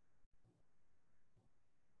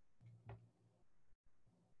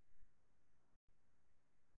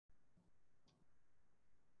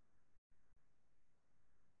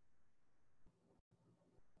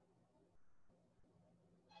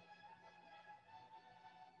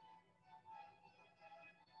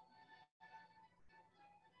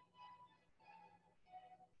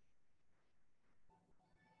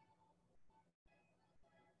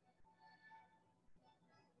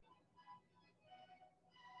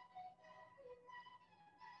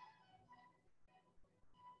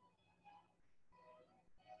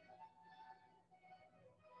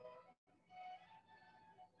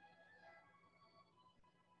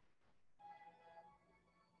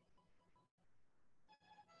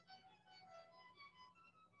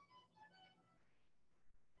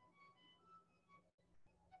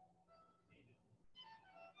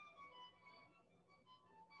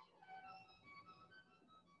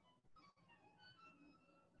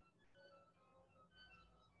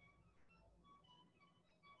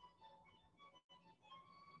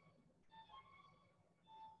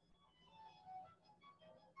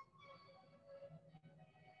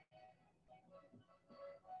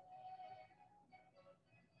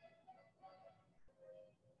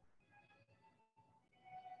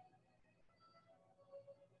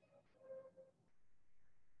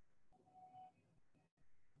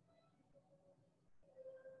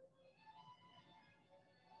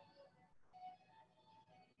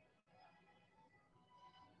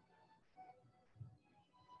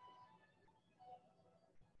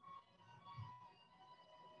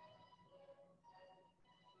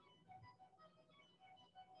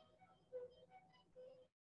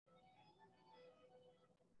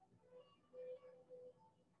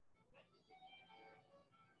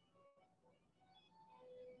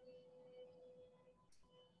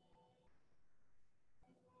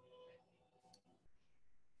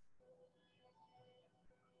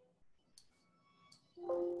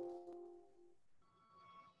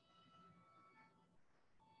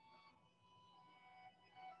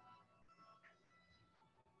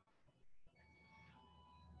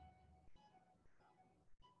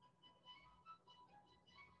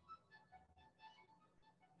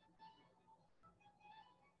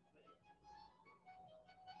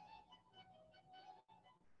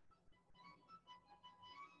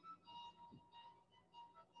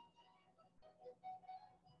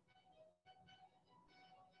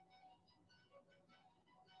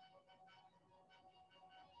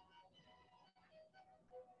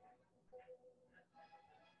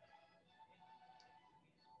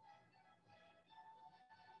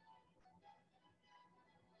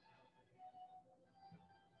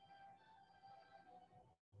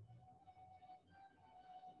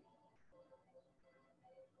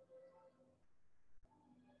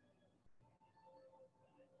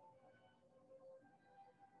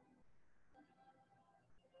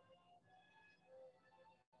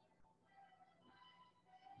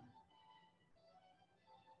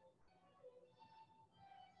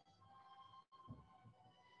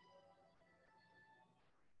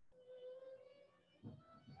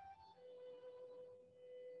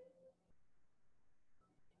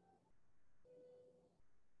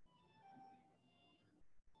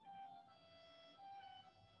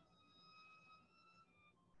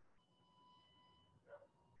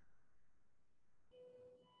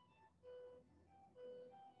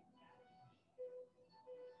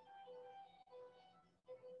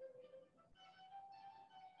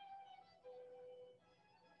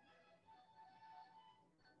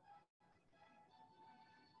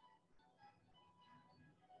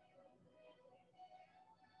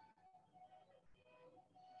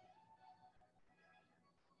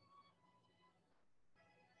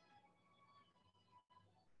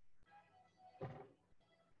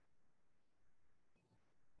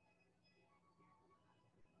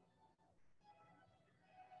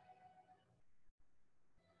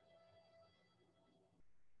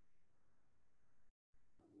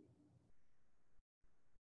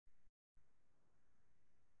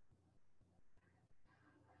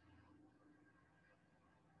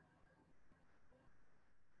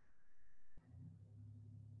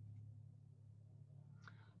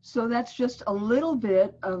 So that's just a little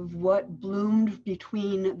bit of what bloomed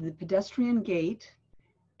between the pedestrian gate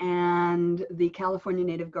and the California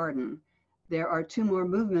Native Garden. There are 2 more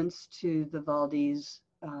movements to the Valdez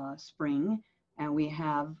Spring, and we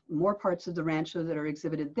have more parts of the rancho that are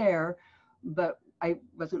exhibited there, but I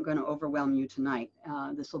wasn't going to overwhelm you tonight.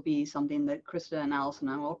 This will be something that Krista and Allison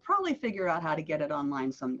and I will probably figure out how to get it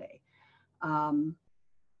online someday.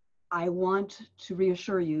 I want to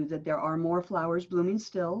reassure you that there are more flowers blooming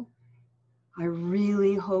still. I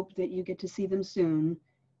really hope that you get to see them soon.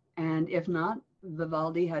 And if not,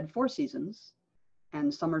 Vivaldi had 4 seasons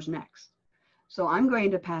and summer's next. So I'm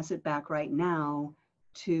going to pass it back right now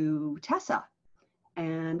to Tessa.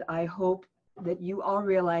 And I hope that you all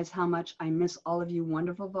realize how much I miss all of you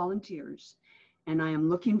wonderful volunteers. And I am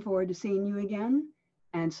looking forward to seeing you again.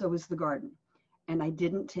 And so is the garden. And I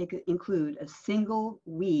didn't include a single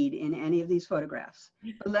weed in any of these photographs.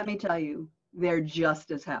 But let me tell you, they're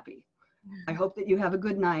just as happy. I hope that you have a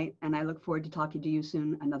good night, and I look forward to talking to you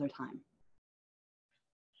soon another time.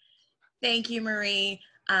 Thank you, Marie.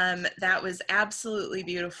 That was absolutely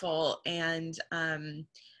beautiful. And,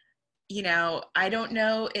 you know, I don't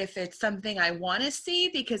know if it's something I want to see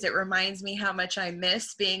because it reminds me how much I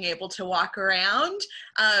miss being able to walk around.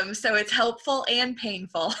 So it's helpful and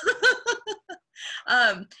painful.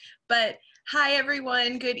 But hi,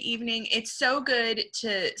 everyone. Good evening. It's so good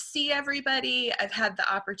to see everybody. I've had the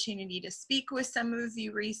opportunity to speak with some of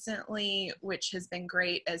you recently, which has been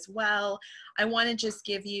great as well. I want to just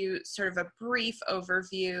give you sort of a brief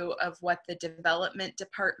overview of what the development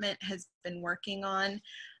department has been working on.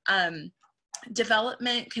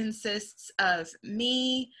 Development consists of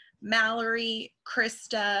me, Mallory,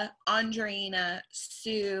 Krista, Andreina,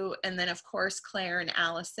 Sue, and then of course Claire and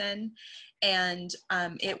Allison. And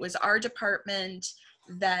it was our department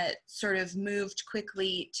that sort of moved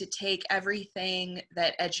quickly to take everything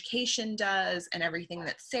that education does and everything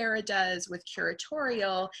that Sarah does with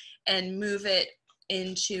curatorial and move it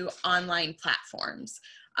into online platforms.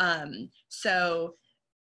 So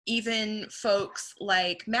even folks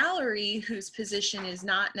like Mallory, whose position is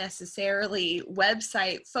not necessarily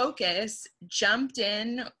website focus, jumped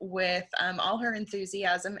in with all her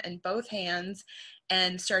enthusiasm and both hands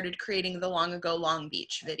and started creating the Long Ago Long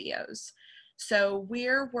Beach videos. So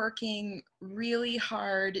we're working really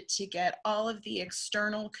hard to get all of the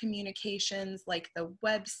external communications like the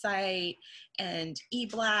website and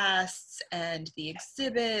e-blasts and the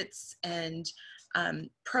exhibits and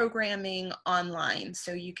programming online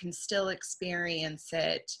so you can still experience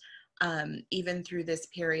it even through this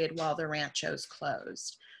period while the rancho's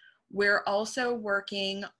closed. We're also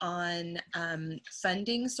working on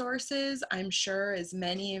funding sources. I'm sure as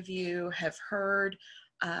many of you have heard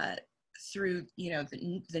through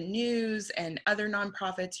the news and other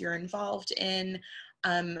nonprofits you're involved in,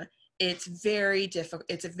 it's a very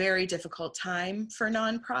difficult time for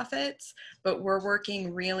nonprofits, but we're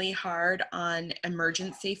working really hard on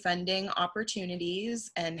emergency funding opportunities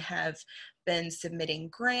and have been submitting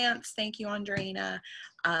grants, thank you, Andreina,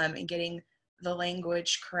 and getting the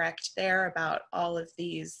language correct there about all of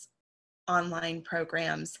these online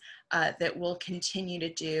programs that we'll continue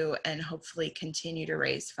to do and hopefully continue to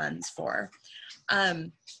raise funds for.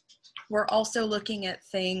 We're also looking at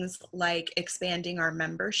things like expanding our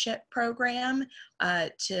membership program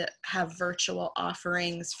to have virtual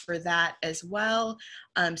offerings for that as well.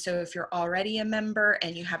 So if you're already a member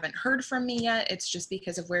and you haven't heard from me yet, it's just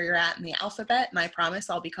because of where you're at in the alphabet, and I promise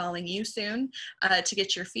I'll be calling you soon to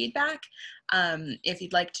get your feedback. If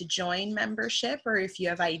you'd like to join membership or if you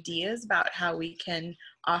have ideas about how we can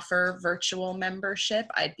offer virtual membership,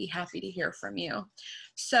 I'd be happy to hear from you.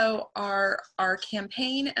 So our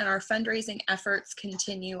campaign and our fundraising efforts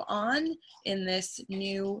continue on in this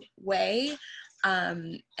new way.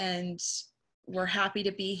 And we're happy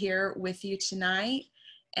to be here with you tonight.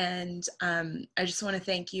 And I just want to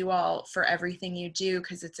thank you all for everything you do,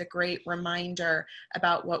 because it's a great reminder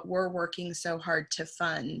about what we're working so hard to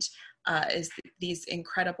fund, is these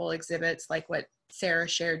incredible exhibits like what Sarah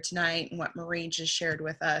shared tonight and what Marie just shared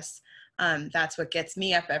with us. That's what gets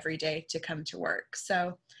me up every day to come to work.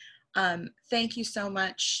 So thank you so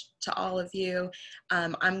much to all of you.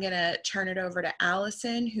 I'm going to turn it over to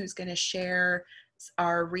Allison, who's going to share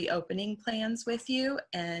our reopening plans with you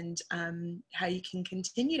and how you can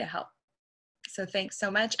continue to help. So thanks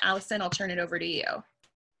so much. Allison, I'll turn it over to you.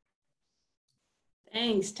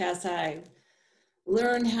 Thanks, Tessa. I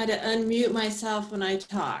learned how to unmute myself when I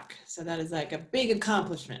talk. So that is like a big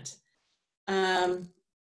accomplishment. And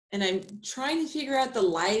I'm trying to figure out the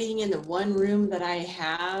lighting in the one room that I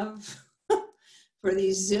have for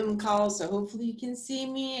these Zoom calls. So hopefully you can see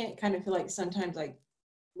me. I kind of feel like sometimes like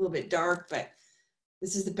little bit dark, but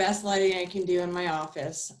this is the best lighting I can do in my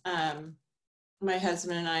office. My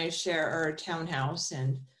husband and I share our townhouse,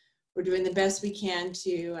 and we're doing the best we can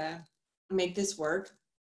to make this work.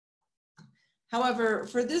 However,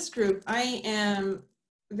 for this group, I am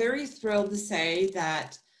very thrilled to say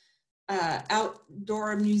that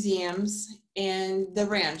outdoor museums and the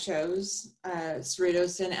ranchos,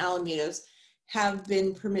 Cerritos and Alamitos, have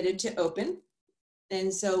been permitted to open.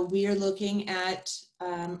 And so we are looking at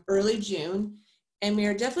early June, and we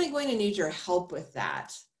are definitely going to need your help with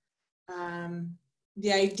that.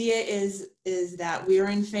 The idea is that we are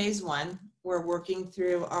in phase 1. We're working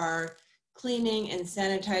through our cleaning and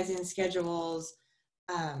sanitizing schedules,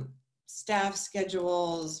 staff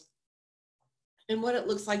schedules, and what it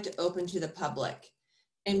looks like to open to the public.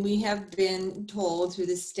 And we have been told through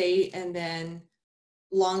the state and then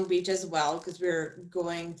Long Beach as well, because we're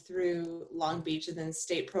going through Long Beach and then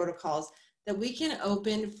state protocols, that we can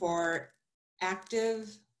open for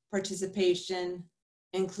active participation,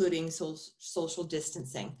 including social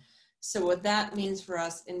distancing. So what that means for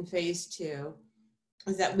us in phase 2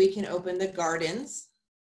 is that we can open the gardens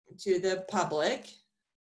to the public.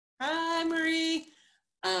 Hi, Marie.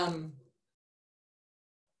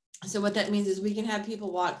 So what that means is we can have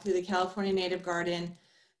people walk through the California Native Garden,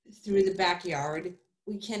 through the backyard.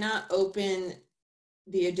 We cannot open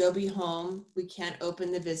the Adobe Home. We can't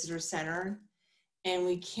open the visitor center, and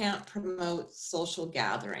we can't promote social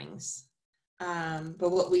gatherings.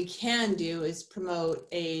 But what we can do is promote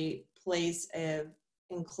a place of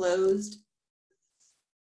enclosed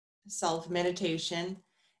self-meditation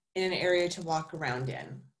in an area to walk around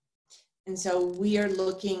in. And so we are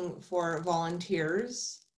looking for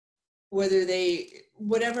volunteers,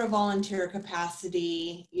 whatever volunteer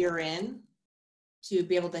capacity you're in, to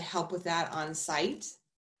be able to help with that on site.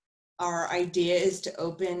 Our idea is to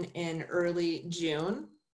open in early June.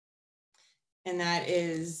 And that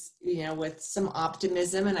is, with some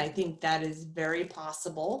optimism, and I think that is very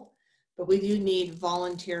possible. But we do need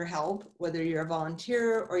volunteer help, whether you're a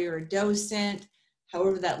volunteer or you're a docent,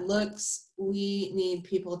 however that looks. We need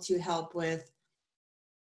people to help with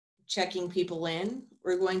checking people in.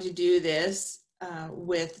 We're going to do this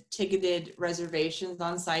with ticketed reservations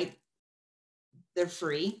on site. They're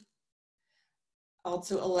free.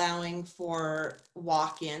 Also allowing for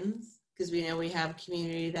walk-ins, because we know we have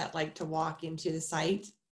community that like to walk into the site.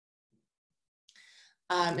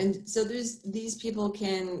 And so these people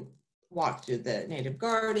can walk through the native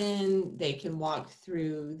garden, they can walk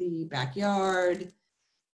through the backyard.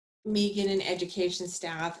 Megan and education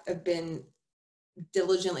staff have been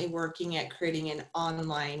diligently working at creating an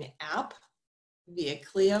online app via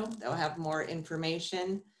Clio that will have more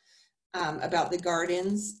information about the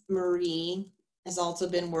gardens. Marie has also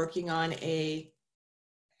been working on a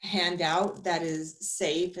handout that is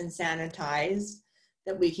safe and sanitized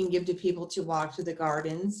that we can give to people to walk through the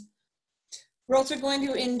gardens. We're also going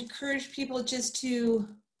to encourage people just to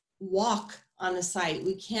walk on the site.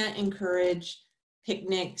 We can't encourage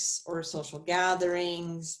picnics or social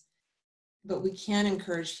gatherings, but we can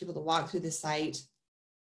encourage people to walk through the site.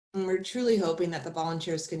 And we're truly hoping that the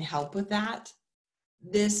volunteers can help with that.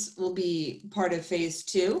 This will be part of phase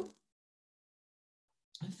 2.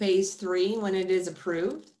 Phase 3, when it is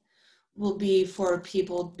approved, will be for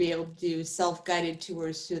people to be able to do self-guided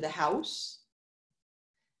tours through the house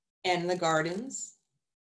and the gardens.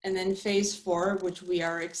 And then phase 4, which we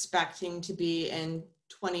are expecting to be in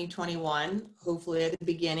 2021, hopefully at the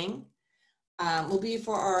beginning, will be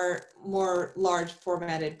for our more large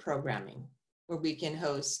formatted programming, where we can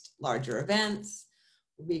host larger events,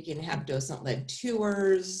 we can have docent-led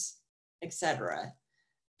tours, etc.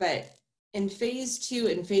 But in phase 2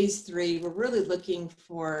 and phase 3, we're really looking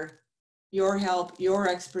for your help, your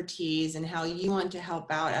expertise, and how you want to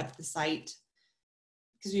help out at the site,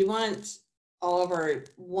 because we want all of our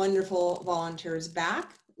wonderful volunteers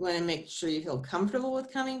back. We want to make sure you feel comfortable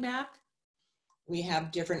with coming back. We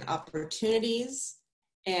have different opportunities,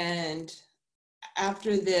 and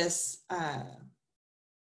after this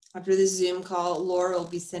Zoom call, Laura will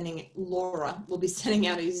be sending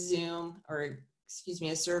out a Zoom, or excuse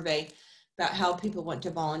me, a survey about how people want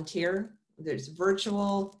to volunteer. There's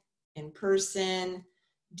virtual, in person.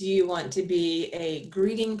 Do you want to be a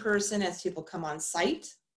greeting person as people come on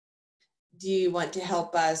site? Do you want to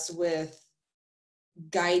help us with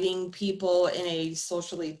guiding people in a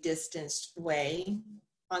socially distanced way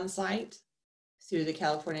on site through the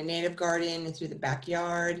California Native Garden and through the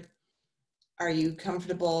backyard? Are you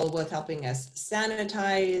comfortable with helping us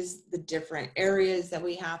sanitize the different areas that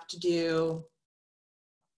we have to do?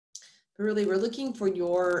 But really, we're looking for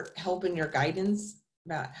your help and your guidance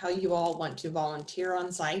about how you all want to volunteer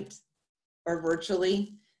on site or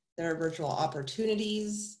virtually. There are virtual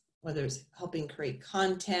opportunities, whether it's helping create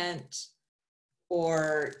content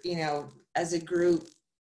or, you know, as a group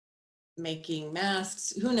making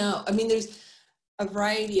masks, who knows? I mean, there's a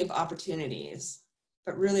variety of opportunities,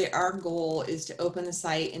 but really our goal is to open the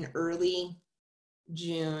site in early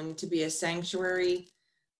June to be a sanctuary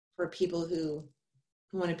for people who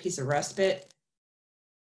want a piece of respite,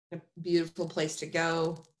 a beautiful place to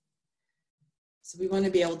go. So we want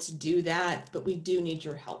to be able to do that, but we do need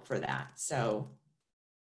your help for that. So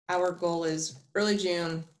our goal is early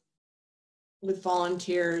June with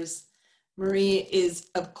volunteers. Marie is,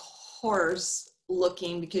 of course,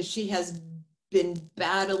 looking because she has been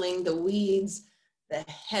battling the weeds, the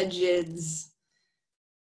hedges.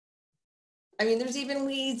 I mean, there's even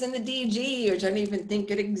weeds in the DG, which I don't even think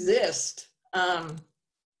could exist.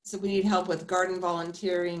 So we need help with garden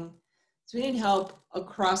volunteering. So we need help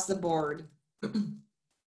across the board.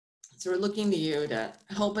 So we're looking to you to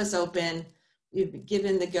help us open. We've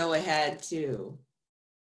given the go ahead to,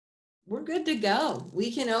 we're good to go.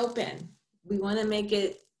 We can open. We want to make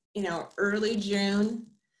it, you know, early June.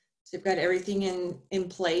 So we've got everything in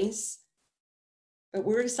place. But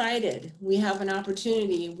we're excited. We have an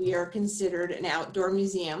opportunity. We are considered an outdoor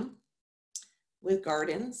museum with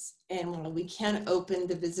gardens, and we can open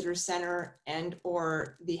the visitor center and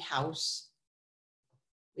or the house.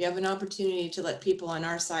 We have an opportunity to let people on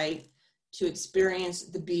our site to experience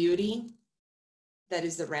the beauty that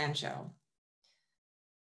is the Rancho.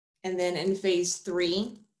 And then in phase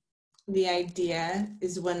 3, the idea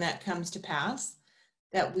is when that comes to pass,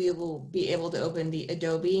 that we will be able to open the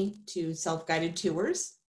Adobe to self-guided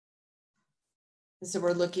tours. So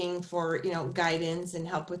we're looking for, you know, guidance and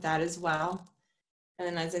help with that as well. And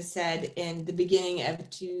then, as I said, in the beginning of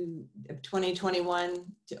 2021,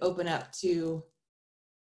 to open up to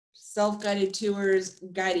self-guided tours,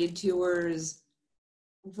 guided tours,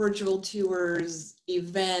 virtual tours,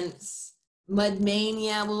 events. Mud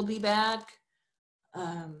Mania will be back.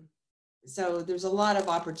 So there's a lot of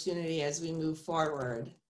opportunity as we move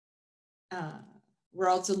forward. We're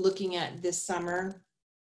also looking at this summer,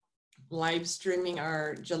 live streaming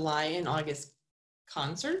our July and August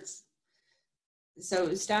concerts.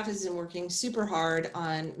 So staff has been working super hard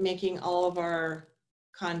on making all of our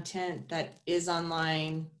content that is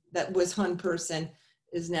online, that was in person,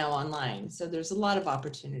 is now online. So there's a lot of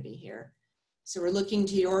opportunity here. So we're looking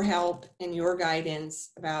to your help and your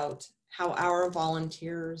guidance about how our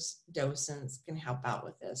volunteers, docents can help out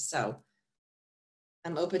with this. So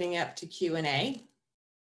I'm opening up to Q&A.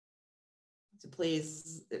 So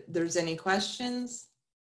please, if there's any questions.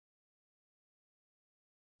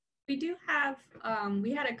 We do have,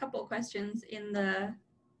 we had a couple questions in the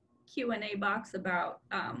Q&A box about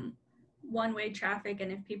one-way traffic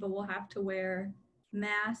and if people will have to wear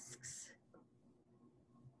masks.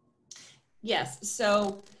 Yes,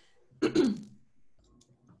 so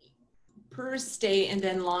per state and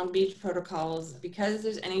then Long Beach protocols, because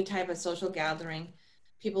there's any type of social gathering,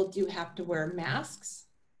 people do have to wear masks.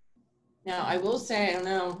 Now, I will say, I don't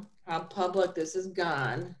know how public this has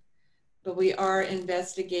gone, but we are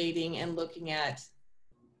investigating and looking at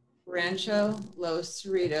Rancho Los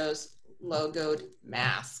Cerritos logoed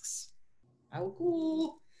masks. How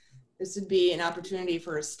cool. This would be an opportunity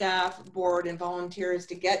for staff, board, and volunteers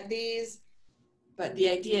to get these. But the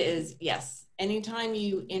idea is, yes, anytime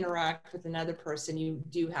you interact with another person, you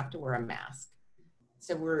do have to wear a mask.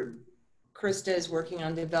 So Krista is working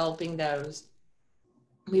on developing those.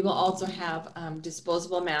 We will also have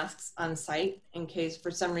disposable masks on site in case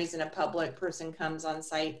for some reason a public person comes on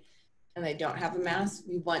site and they don't have a mask.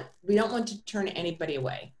 We don't want to turn anybody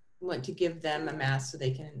away. We want to give them a mask so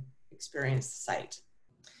they can experience the site.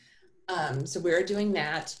 So we're doing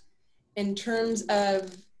that. In terms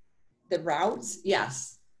of the routes,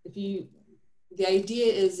 yes. The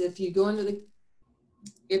idea is if you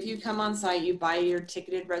come on site, you buy your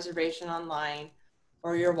ticketed reservation online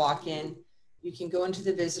or your walk-in, you can go into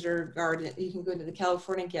the visitor garden, you can go into the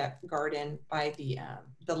California Garden by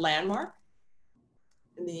the landmark,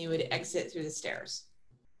 and then you would exit through the stairs.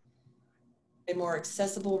 A more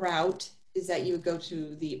accessible route is that you would go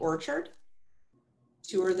to the orchard,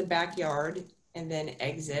 tour the backyard, and then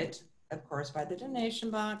exit, of course, by the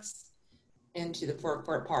donation box into the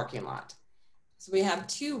forecourt parking lot. So we have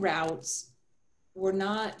 2 routes. We're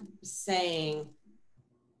not saying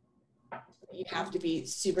you have to be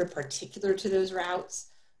super particular to those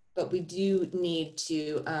routes, but we do need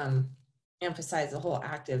to emphasize the whole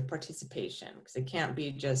active participation, because it can't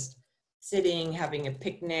be just sitting, having a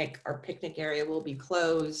picnic. Our picnic area will be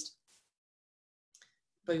closed,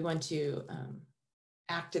 but we want to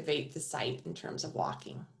activate the site in terms of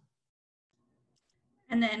walking.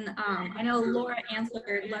 And then I know Laura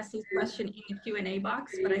answered Leslie's question in the Q&A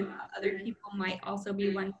box, but I thought other people might also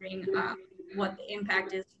be wondering what the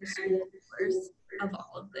impact is for school tours of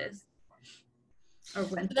all of this. Or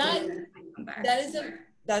when come back.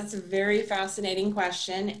 That's a very fascinating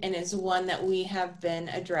question, and is one that we have been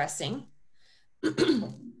addressing.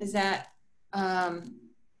 Is that,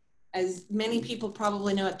 as many people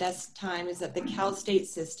probably know at this time, is that the Cal State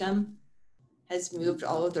system has moved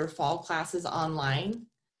all of their fall classes online.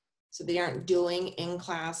 So they aren't doing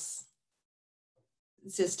in-class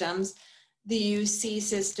systems. The UC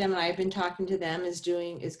system, and I've been talking to them,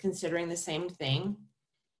 is considering the same thing.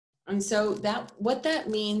 And so what that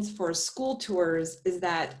means for school tours is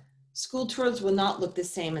that school tours will not look the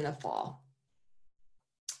same in the fall.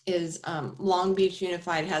 Long Beach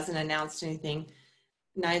Unified hasn't announced anything.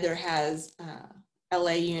 Neither has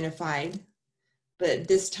LA Unified. But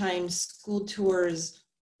this time, school tours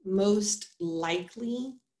most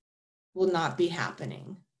likely will not be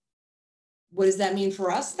happening. What does that mean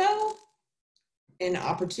for us, though? An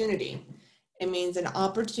opportunity. It means an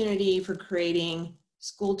opportunity for creating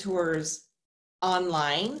school tours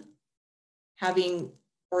online,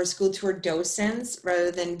 or school tour docents,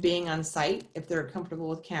 rather than being on site, if they're comfortable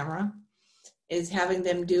with camera, is having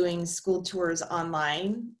them doing school tours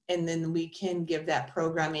online, and then we can give that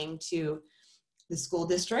programming to the school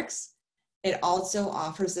districts. It also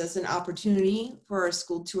offers us an opportunity for our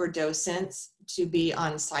school tour docents to be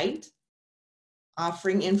on site,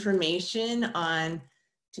 offering information on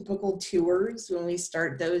typical tours when we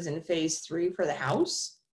start those in phase 3 for the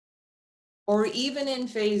house, or even in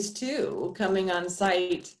phase 2, coming on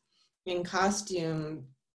site in costume,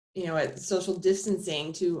 at social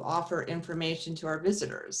distancing, to offer information to our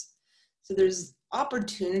visitors. So there's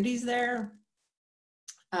opportunities there.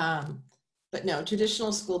 But no,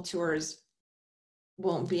 traditional school tours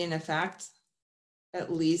won't be in effect,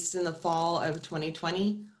 at least in the fall of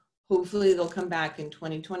 2020. Hopefully they'll come back in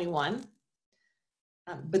 2021.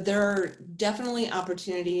 But there are definitely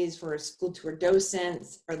opportunities for school tour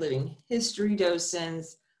docents, our living history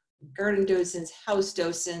docents, garden docents, house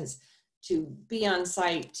docents, to be on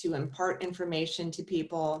site to impart information to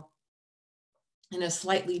people in a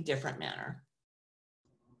slightly different manner.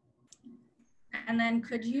 And then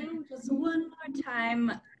could you just one more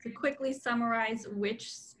time to quickly summarize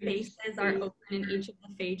which spaces are open in each of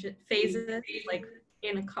the phases, like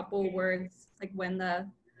in a couple words, like when the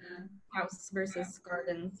house versus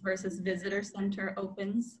gardens versus visitor center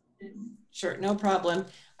opens? Sure, no problem.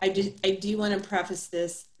 I do want to preface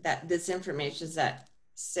that this information is at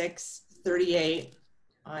 6:38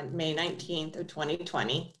 on May 19th of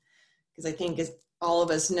 2020, because I think, as all of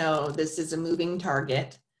us know, this is a moving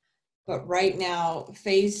target. But right now,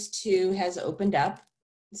 phase 2 has opened up.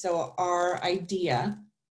 So our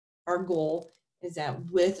goal is that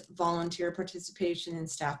with volunteer participation and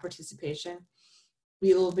staff participation,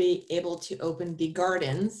 we will be able to open the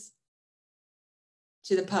gardens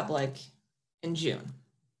to the public in June.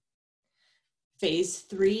 Phase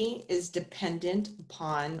 3 is dependent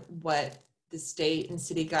upon what the state and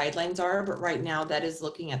city guidelines are, but right now that is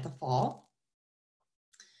looking at the fall.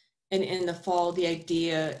 And in the fall, the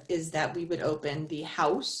idea is that we would open the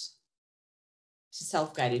house to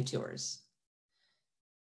self-guided tours.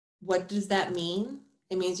 What does that mean?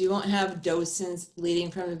 It means you won't have docents leading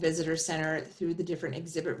from the visitor center through the different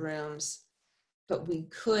exhibit rooms, but we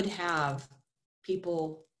could have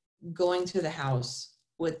people going to the house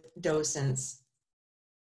with docents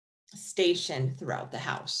stationed throughout the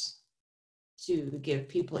house to give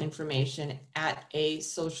people information at a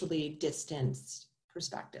socially distanced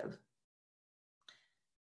perspective.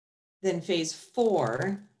 Then phase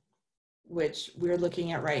 4, which we're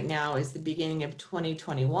looking at right now, is the beginning of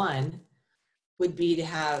 2021, would be to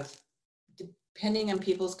have, depending on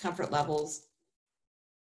people's comfort levels,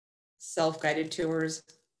 self-guided tours,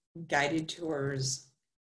 guided tours,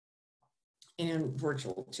 and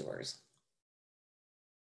virtual tours.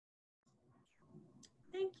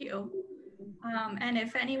 Thank you. And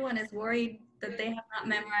if anyone is worried that they have not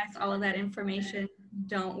memorized all of that information,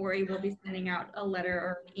 don't worry, we'll be sending out a letter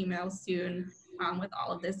or email soon with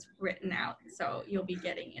all of this written out, so you'll be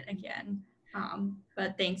getting it again.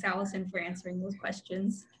 But thanks, Allison, for answering those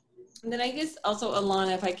questions. And then I guess also,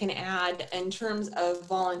 Alana, if I can add, in terms of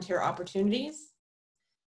volunteer opportunities,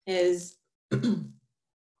 is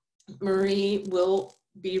Marie will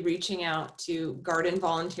be reaching out to garden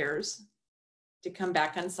volunteers to come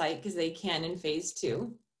back on site, because they can in phase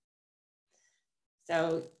 2.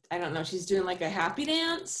 So I don't know, she's doing like a happy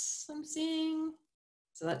dance I'm seeing.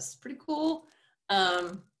 So that's pretty cool.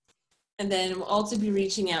 And And then we'll also be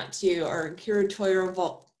reaching out to our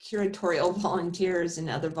curatorial volunteers and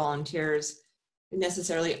other volunteers who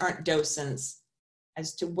necessarily aren't docents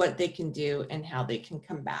as to what they can do and how they can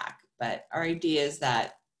come back. But our idea is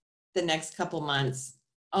that the next couple months,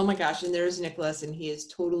 oh my gosh, and there's Nicholas, and he is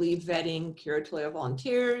totally vetting curatorial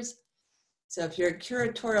volunteers. So if you're a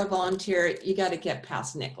curatorial volunteer, you got to get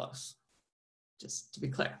past Nicholas, just to be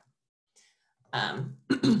clear.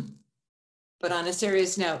 But on a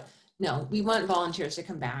serious note, no, we want volunteers to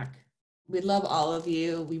come back. We love all of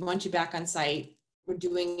you. We want you back on site. We're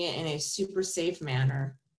doing it in a super safe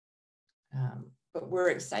manner. But we're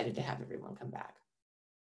excited to have everyone come back.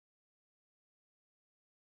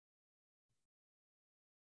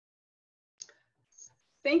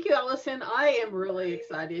 Thank you, Allison. I am really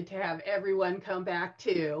excited to have everyone come back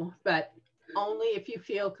too, but only if you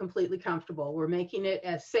feel completely comfortable. We're making it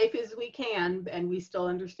as safe as we can, and we still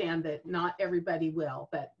understand that not everybody will,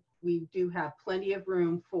 but we do have plenty of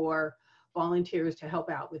room for volunteers to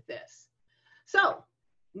help out with this. So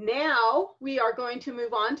now we are going to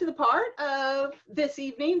move on to the part of this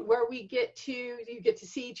evening where you get to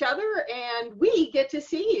see each other and we get to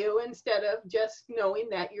see you instead of just knowing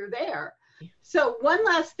that you're there. So one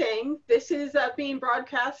last thing, this is being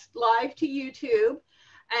broadcast live to YouTube,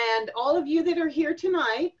 and all of you that are here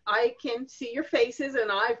tonight, I can see your faces, and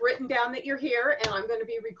I've written down that you're here, and I'm going to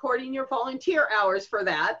be recording your volunteer hours for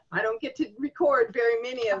that. I don't get to record very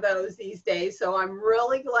many of those these days, so I'm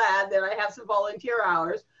really glad that I have some volunteer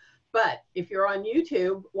hours. But if you're on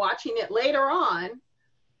YouTube watching it later on,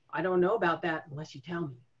 I don't know about that unless you tell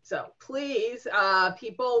me. So please,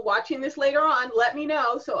 people watching this later on, let me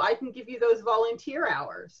know so I can give you those volunteer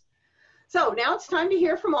hours. So now it's time to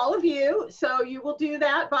hear from all of you. So you will do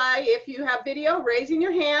that by, if you have video, raising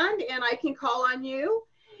your hand and I can call on you.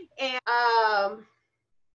 And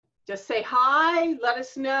just say hi, let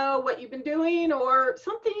us know what you've been doing or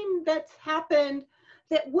something that's happened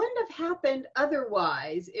that wouldn't have happened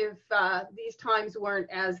otherwise if these times weren't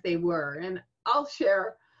as they were. And I'll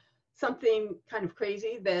share something kind of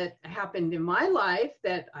crazy that happened in my life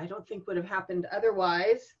that I don't think would have happened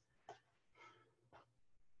otherwise.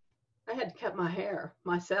 I had to cut my hair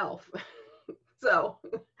myself. So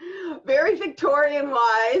very Victorian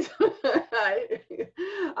wise.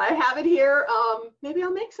 I have it here. Maybe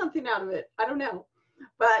I'll make something out of it. I don't know,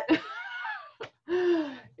 but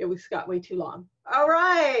it got way too long. All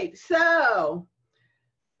right, so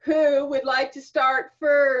who would like to start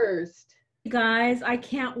first? Guys, I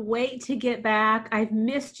can't wait to get back. I've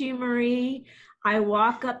missed you, Marie. I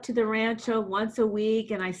walk up to the rancho once a week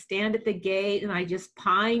and I stand at the gate and I just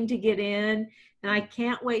pine to get in. And I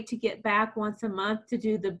can't wait to get back once a month to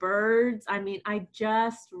do the birds. I mean, I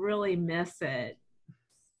just really miss it.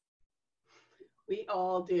 We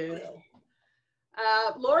all do.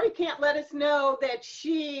 Lori can't let us know that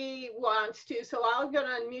she wants to, so I'm going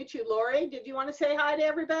to unmute you. Lori, did you want to say hi to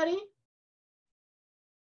everybody?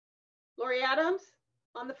 Lori Adams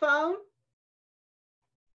on the phone?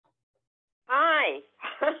 Hi.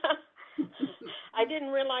 I didn't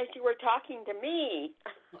realize you were talking to me.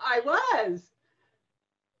 I was.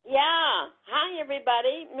 Yeah. Hi,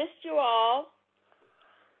 everybody. Missed you all.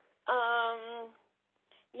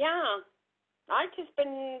 Yeah. I've just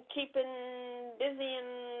been keeping busy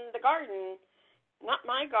in the garden. Not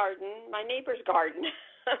my garden, my neighbor's garden.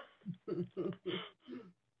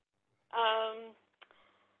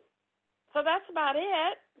 So that's about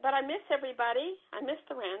it. But I miss everybody. I miss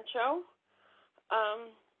the rancho.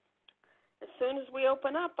 As soon as we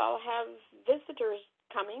open up, I'll have visitors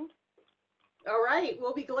coming. All right,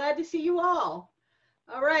 we'll be glad to see you all.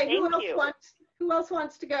 All right, who else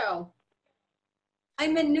wants to go?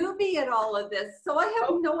 I'm a newbie at all of this, so I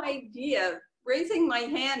have no idea. Raising my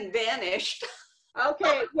hand vanished.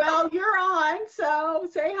 Okay, well, you're on, so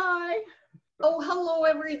say hi. Oh, hello,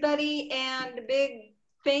 everybody, and a big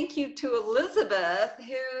thank you to Elizabeth,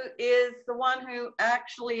 who is the one who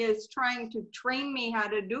actually is trying to train me how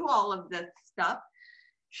to do all of this stuff.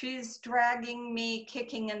 She's dragging me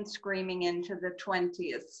kicking and screaming into the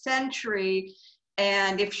 20th century.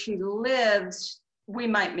 And if she lives, we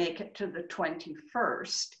might make it to the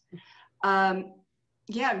 21st.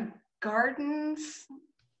 Yeah, gardens,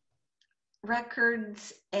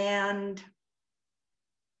 records, and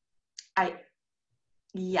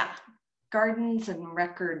gardens and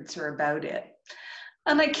records are about it.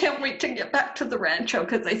 And I can't wait to get back to the rancho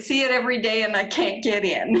because I see it every day and I can't get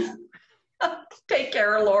in. Take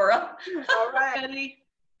care, Laura. All right.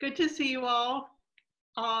 Good to see you all.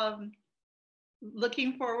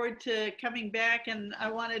 Looking forward to coming back, and I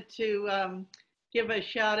wanted to give a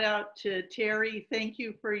shout out to Terry. Thank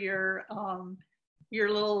you for your your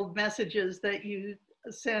little messages that you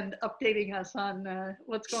send updating us on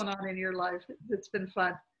what's going on in your life. It's been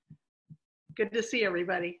fun. Good to see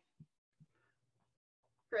everybody.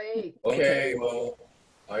 Great. Okay, well,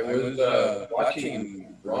 I was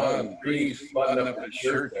watching Ron Priest button up his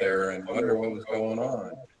shirt there and wonder what was going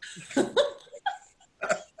on.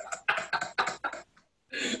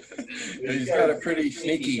 He's got a pretty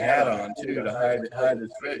sneaky hat on too to hide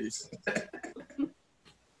his face.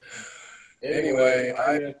 Anyway,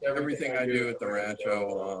 everything I do at the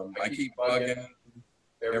Rancho, I keep bugging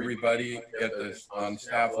everybody at this on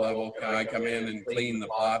staff level. Can I come in and clean the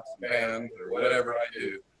pots and pans or whatever I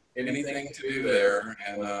do? Anything to do there,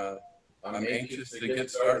 and I'm anxious to get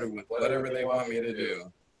started with whatever they want me to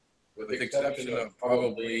do, with the exception of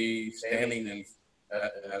probably standing and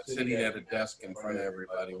sitting at a desk in front of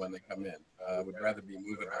everybody when they come in. I would rather be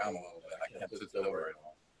moving around a little bit. I can't sit still very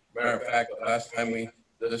long. Matter of fact, the last time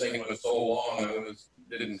this thing was so long,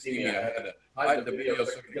 didn't see me. I had to hide the video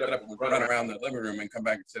so I could get up and run around the living room and come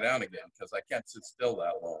back and sit down again because I can't sit still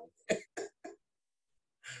that long.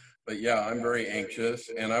 But yeah, I'm very anxious,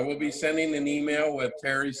 and I will be sending an email with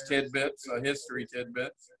Terry's tidbits, history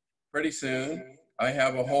tidbits, pretty soon. I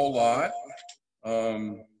have a whole lot.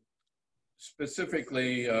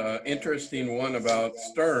 Specifically, interesting one about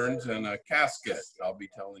Stearns and a casket I'll be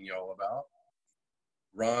telling you all about.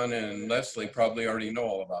 Ron and Leslie probably already know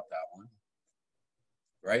all about that one,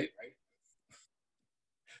 right?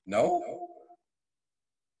 No?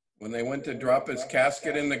 When they went to drop his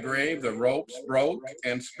casket in the grave, the ropes broke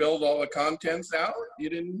and spilled all the contents out? You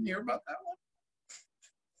didn't hear about that one?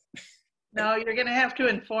 No, you're going to have to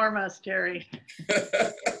inform us, Terry.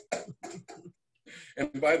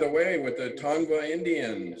 And by the way, with the Tongva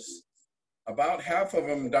Indians, about half of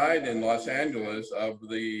them died in Los Angeles of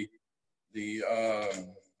the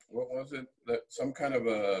what was it? Some kind of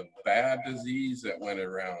a bad disease that went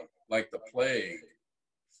around, like the plague.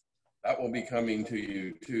 That will be coming to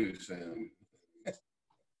you too soon.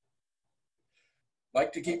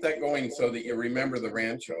 Like to keep that going so that you remember the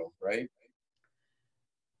Rancho, right?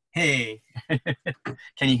 Hey,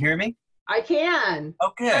 can you hear me? I can.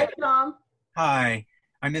 Okay. Hi, Tom. Hi,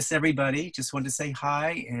 I miss everybody. Just wanted to say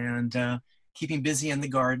hi and keeping busy in the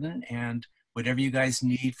garden, and whatever you guys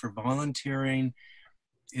need for volunteering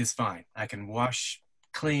is fine. I can wash,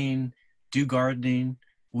 clean, do gardening,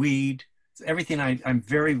 weed, everything I'm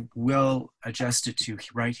very well adjusted to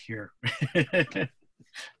right here.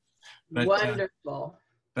 But, wonderful.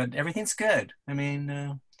 But everything's good. I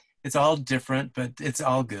mean, it's all different, but it's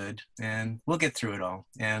all good, and we'll get through it all.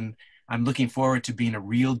 And I'm looking forward to being a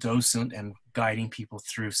real docent and guiding people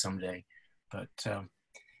through someday. But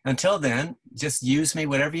until then, just use me,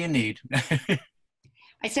 whatever you need.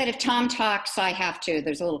 I said, if Tom talks, I have to.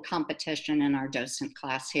 There's a little competition in our docent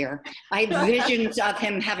class here. I have visions of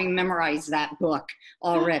him having memorized that book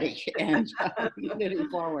already and moving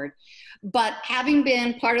forward. But having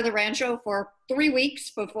been part of the Rancho for 3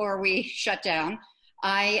 weeks before we shut down,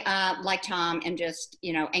 I, like Tom, am just,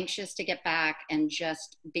 anxious to get back and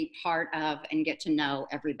just be part of and get to know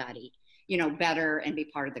everybody, better and be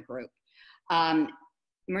part of the group.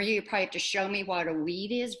 Maria, you probably have to show me what a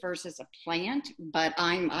weed is versus a plant, but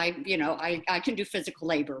I can do physical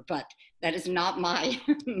labor, but that is not my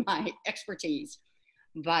my expertise.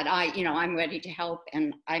 But I'm ready to help,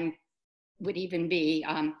 and I would even be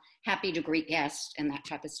happy to greet guests and that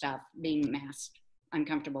type of stuff. Being masked, I'm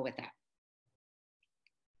comfortable with that.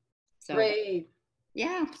 So, great.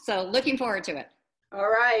 Yeah, so looking forward to it. All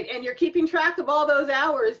right, and you're keeping track of all those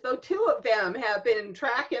hours, though 2 of them have been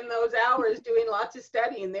tracking those hours, doing lots of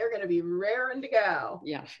studying. They're going to be raring to go.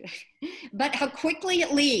 Yeah, but how quickly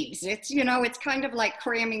it leaves. It's, it's kind of like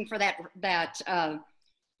cramming for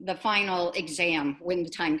the final exam when the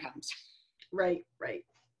time comes. Right, right.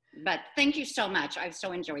 But thank you so much. I've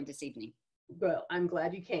so enjoyed this evening. Well, I'm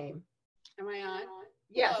glad you came. Am I on?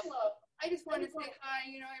 Yes. Hello. I just want to say hi.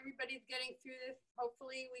 Everybody's getting through this.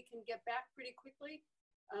 Hopefully we can get back pretty quickly.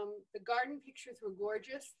 The garden pictures were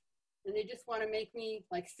gorgeous, and they just want to make me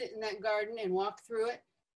sit in that garden and walk through it.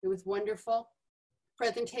 It was wonderful.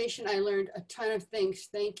 Presentation, I learned a ton of things.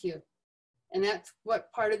 Thank you. And that's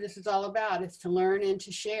what part of this is all about, is to learn and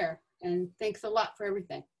to share. And thanks a lot for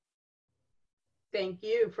everything. Thank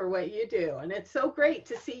you for what you do. And it's so great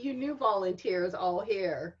to see you new volunteers all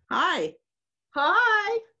here. Hi.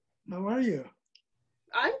 Hi. How are you?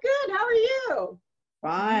 I'm good. How are you?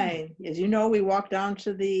 Fine. As you know, we walk down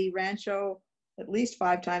to the Rancho at least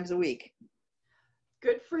 5 times a week.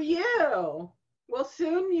 Good for you. Well,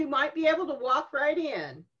 soon you might be able to walk right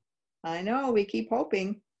in. I know. We keep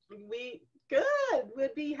hoping. Good.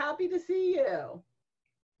 We'd be happy to see you.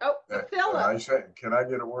 Oh, Philip. I say, can I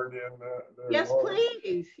get a word in? Yes, Laura?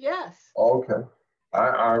 please. Yes. Okay.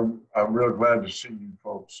 I'm real glad to see you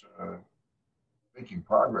folks making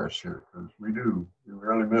progress here, because we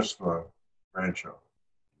really miss the Rancho.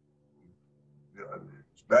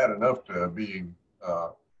 It's bad enough to being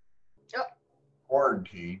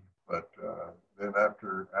quarantined, but then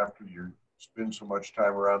after you spend so much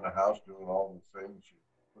time around the house doing all the things, you're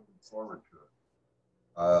looking forward to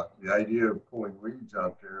it. The idea of pulling weeds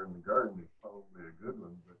out there in the garden is probably a good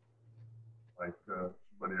one, but like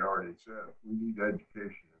somebody already said, we need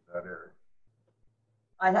education in that area.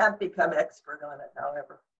 I have become expert on it,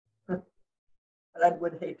 however, but I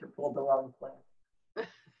would hate to pull the wrong plant.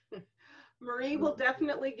 Marie will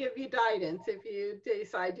definitely give you guidance if you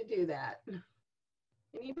decide to do that.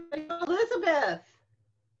 Anybody? Elizabeth,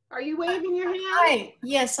 are you waving your hand? Hi.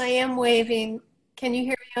 Yes, I am waving. Can you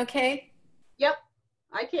hear me okay? Yep,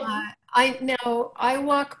 I can. I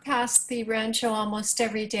walk past the Rancho almost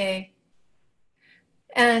every day.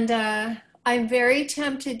 And I'm very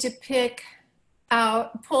tempted to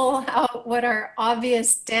pull out what are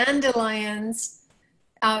obvious dandelions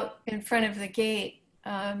out in front of the gate.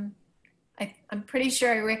 I'm pretty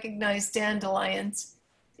sure I recognize dandelions.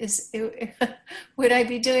 Would I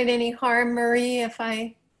be doing any harm, Marie, if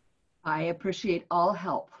I appreciate all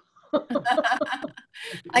help.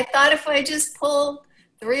 I thought if I just pull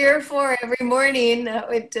 3 or 4 every morning, that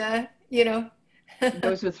would,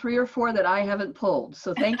 Those are 3 or 4 that I haven't pulled,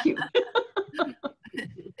 so thank you.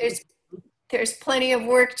 There's plenty of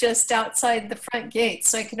work just outside the front gates,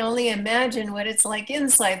 so I can only imagine what it's like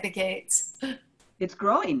inside the gates. It's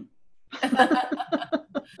growing.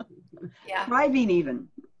 Yeah. Thriving even.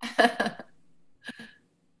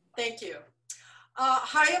 Thank you.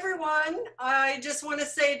 Hi, everyone. I just want to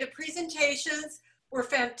say the presentations were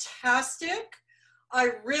fantastic.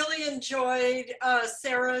 I really enjoyed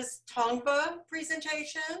Sarah's Tongva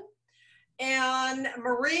presentation. And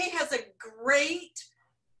Marie has a great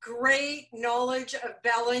knowledge of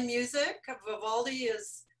ballet music. Vivaldi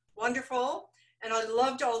is wonderful. And I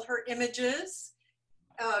loved all her images.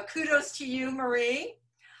 Kudos to you, Marie.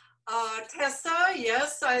 Tessa,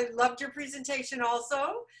 yes, I loved your presentation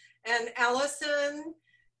also. And Allison,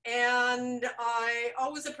 and I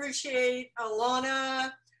always appreciate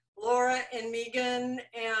Alana, Laura, and Megan,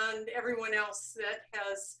 and everyone else that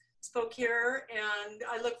has spoke here. And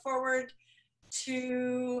I look forward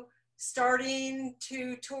to starting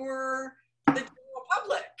to tour the general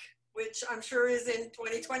public, which I'm sure is in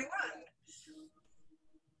 2021.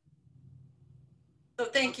 So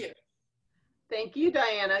thank you. Thank you,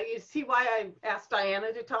 Diana. You see why I asked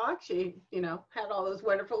Diana to talk? She, had all those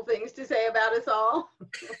wonderful things to say about us all.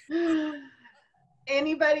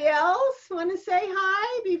 Anybody else want to say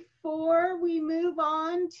hi before we move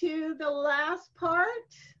on to the last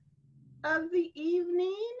part of the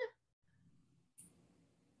evening?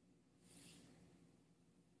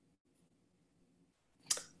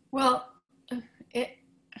 Well,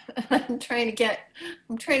 I'm trying to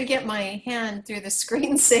get my hand through the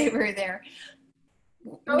screensaver there.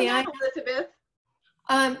 Oh, yeah, Elizabeth.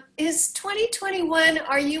 Is 2021,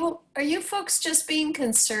 are you folks just being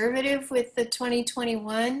conservative with the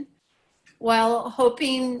 2021 while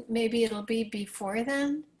hoping maybe it'll be before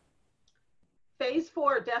then? Phase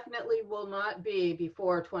 4 definitely will not be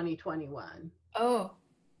before 2021. Oh.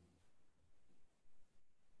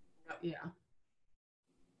 Yeah.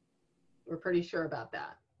 We're pretty sure about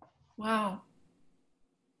that. Wow.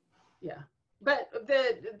 Yeah. But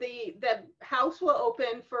the house will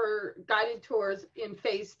open for guided tours in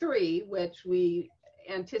phase 3, which we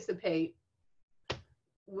anticipate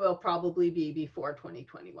will probably be before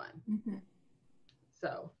 2021. Mm-hmm.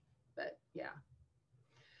 So, but yeah.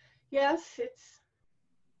 Yes,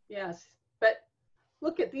 but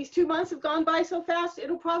look at these 2 months have gone by so fast.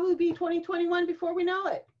 It'll probably be 2021 before we know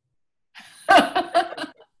it.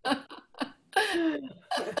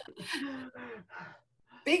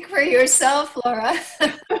 Speak for yourself, Laura.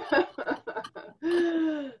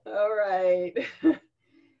 All right.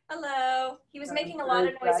 Hello. He was making a lot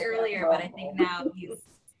of noise earlier, but I think now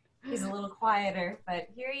he's a little quieter. But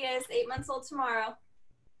here he is, 8 months old tomorrow.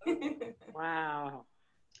 Wow.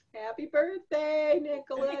 Happy birthday,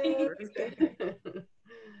 Nicholas.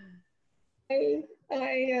 I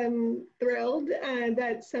am thrilled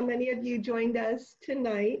that so many of you joined us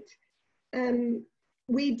tonight.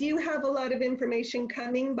 We do have a lot of information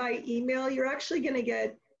coming by email. You're actually going to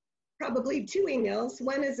get probably 2 emails.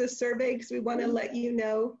 One is a survey because we want to let you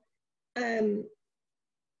know.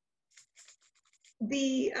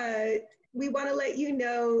 We want to let you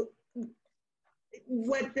know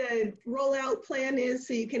what the rollout plan is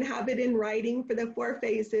so you can have it in writing for the 4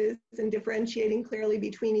 phases and differentiating clearly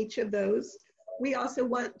between each of those. We also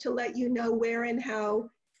want to let you know where and how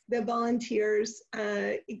the volunteers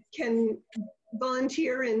can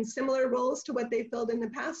volunteer in similar roles to what they filled in the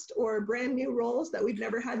past, or brand new roles that we've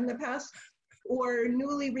never had in the past, or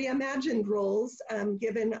newly reimagined roles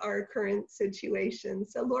given our current situation.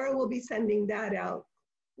 So Laura will be sending that out.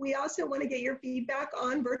 We also want to get your feedback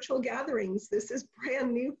on virtual gatherings. This is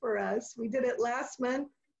brand new for us. We did it last month,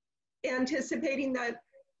 anticipating that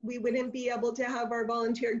we wouldn't be able to have our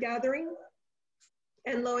volunteer gathering.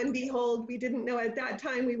 And lo and behold, we didn't know at that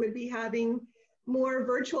time we would be having more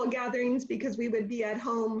virtual gatherings because we would be at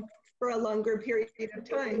home for a longer period of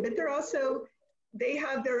time. But they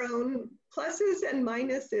have their own pluses and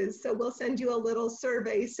minuses. So we'll send you a little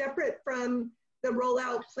survey separate from the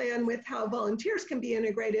rollout plan with how volunteers can be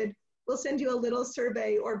integrated. We'll send you a little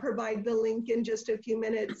survey or provide the link in just a few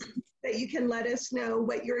minutes that you can let us know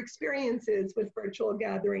what your experience is with virtual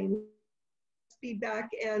gatherings, feedback,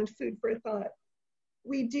 and food for thought.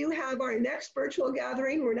 We do have our next virtual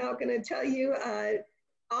gathering. We're now going to tell you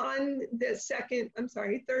on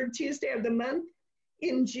the third Tuesday of the month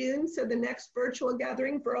in June. So the next virtual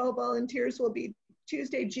gathering for all volunteers will be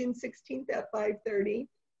Tuesday, June 16th at 5:30.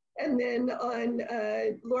 And then on,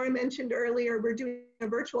 Laura mentioned earlier, we're doing a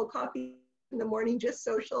virtual coffee in the morning, just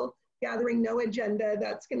social gathering, no agenda.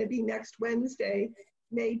 That's going to be next Wednesday,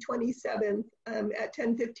 May 27th at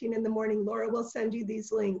 10:15 in the morning. Laura will send you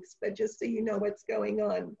these links, but just so you know what's going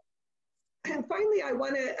on. And finally, I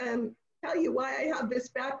want to tell you why I have this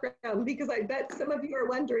background, because I bet some of you are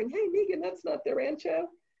wondering, hey, Megan, that's not the Rancho.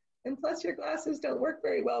 And plus your glasses don't work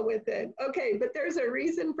very well with it. Okay, but there's a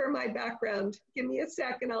reason for my background. Give me a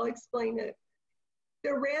sec and I'll explain it.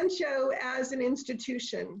 The Rancho as an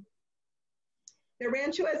institution. The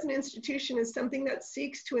Rancho as an institution is something that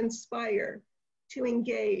seeks to inspire, to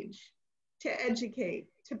engage, to educate,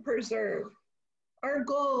 to preserve. Our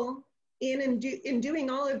goal in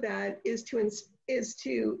doing all of that is to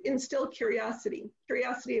instill curiosity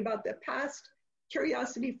about the past,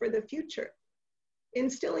 curiosity for the future.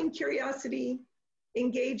 Instilling curiosity,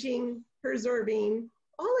 engaging, preserving,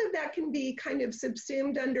 all of that can be kind of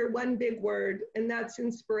subsumed under one big word, and that's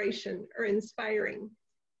inspiration or inspiring.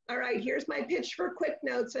 All right, here's my pitch for Quick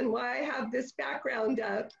Notes and why I have this background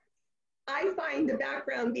up. I find the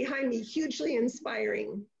background behind me hugely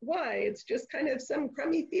inspiring. Why? It's just kind of some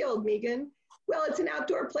crummy field, Megan. Well, it's an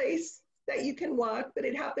outdoor place that you can walk, but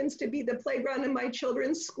it happens to be the playground in my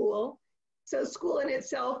children's school. So school in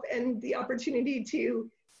itself and the opportunity to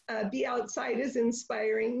be outside is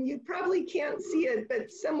inspiring. You probably can't see it,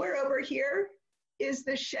 but somewhere over here is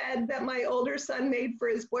the shed that my older son made for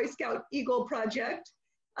his Boy Scout Eagle project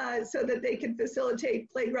so that they could facilitate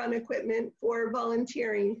playground equipment for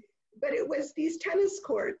volunteering. But it was these tennis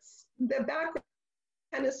courts, the background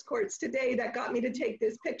tennis courts today that got me to take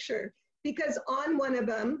this picture, because on one of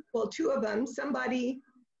them, well, 2 of them, somebody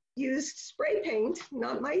used spray paint,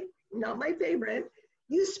 not my favorite,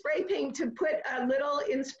 used spray paint to put a little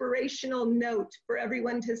inspirational note for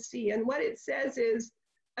everyone to see. And what it says is,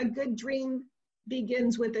 a good dream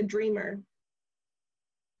begins with a dreamer.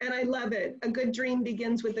 And I love it. A good dream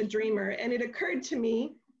begins with a dreamer. And it occurred to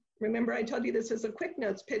me, remember I told you this is a Quick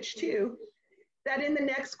Notes pitch too, that in the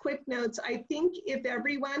next Quick Notes, I think if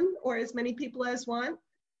everyone, or as many people as want,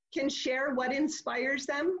 can share what inspires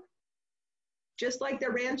them, just like the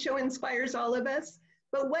Rancho inspires all of us,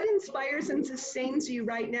 but what inspires and sustains you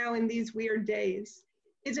right now in these weird days?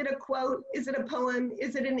 Is it a quote? Is it a poem?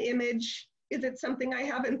 Is it an image? Is it something I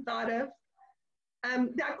haven't thought of?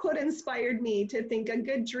 That quote inspired me to think a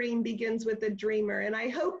good dream begins with a dreamer. And I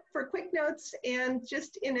hope for Quick Notes and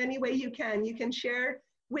just in any way you can share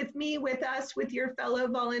with me, with us, with your fellow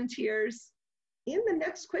volunteers in the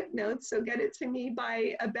next Quick Notes. So get it to me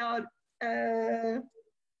by about,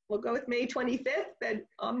 we'll go with May 25th, but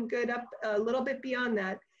I'm good up a little bit beyond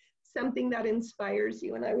that. Something that inspires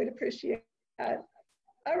you, and I would appreciate that.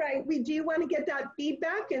 All right, we do want to get that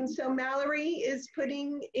feedback, and so Mallory is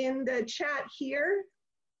putting in the chat here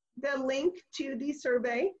the link to the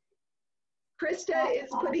survey. Krista is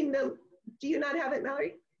putting the, do you not have it,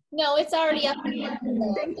 Mallory? No, it's already up. Thank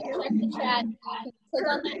you. Check the chat. You can click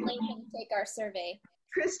on that link and take our survey.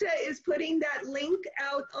 Krista is putting that link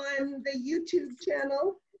out on the YouTube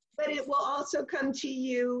channel, but it will also come to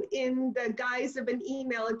you in the guise of an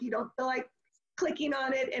email if you don't feel like clicking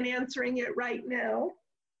on it and answering it right now.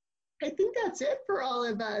 I think that's it for all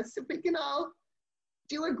of us. If we can all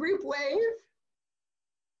do a group wave.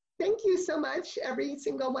 Thank you so much, every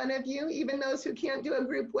single one of you, even those who can't do a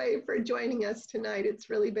group wave, for joining us tonight. It's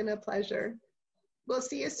really been a pleasure. We'll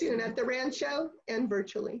see you soon at the Rancho and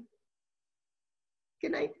virtually.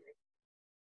 Good night.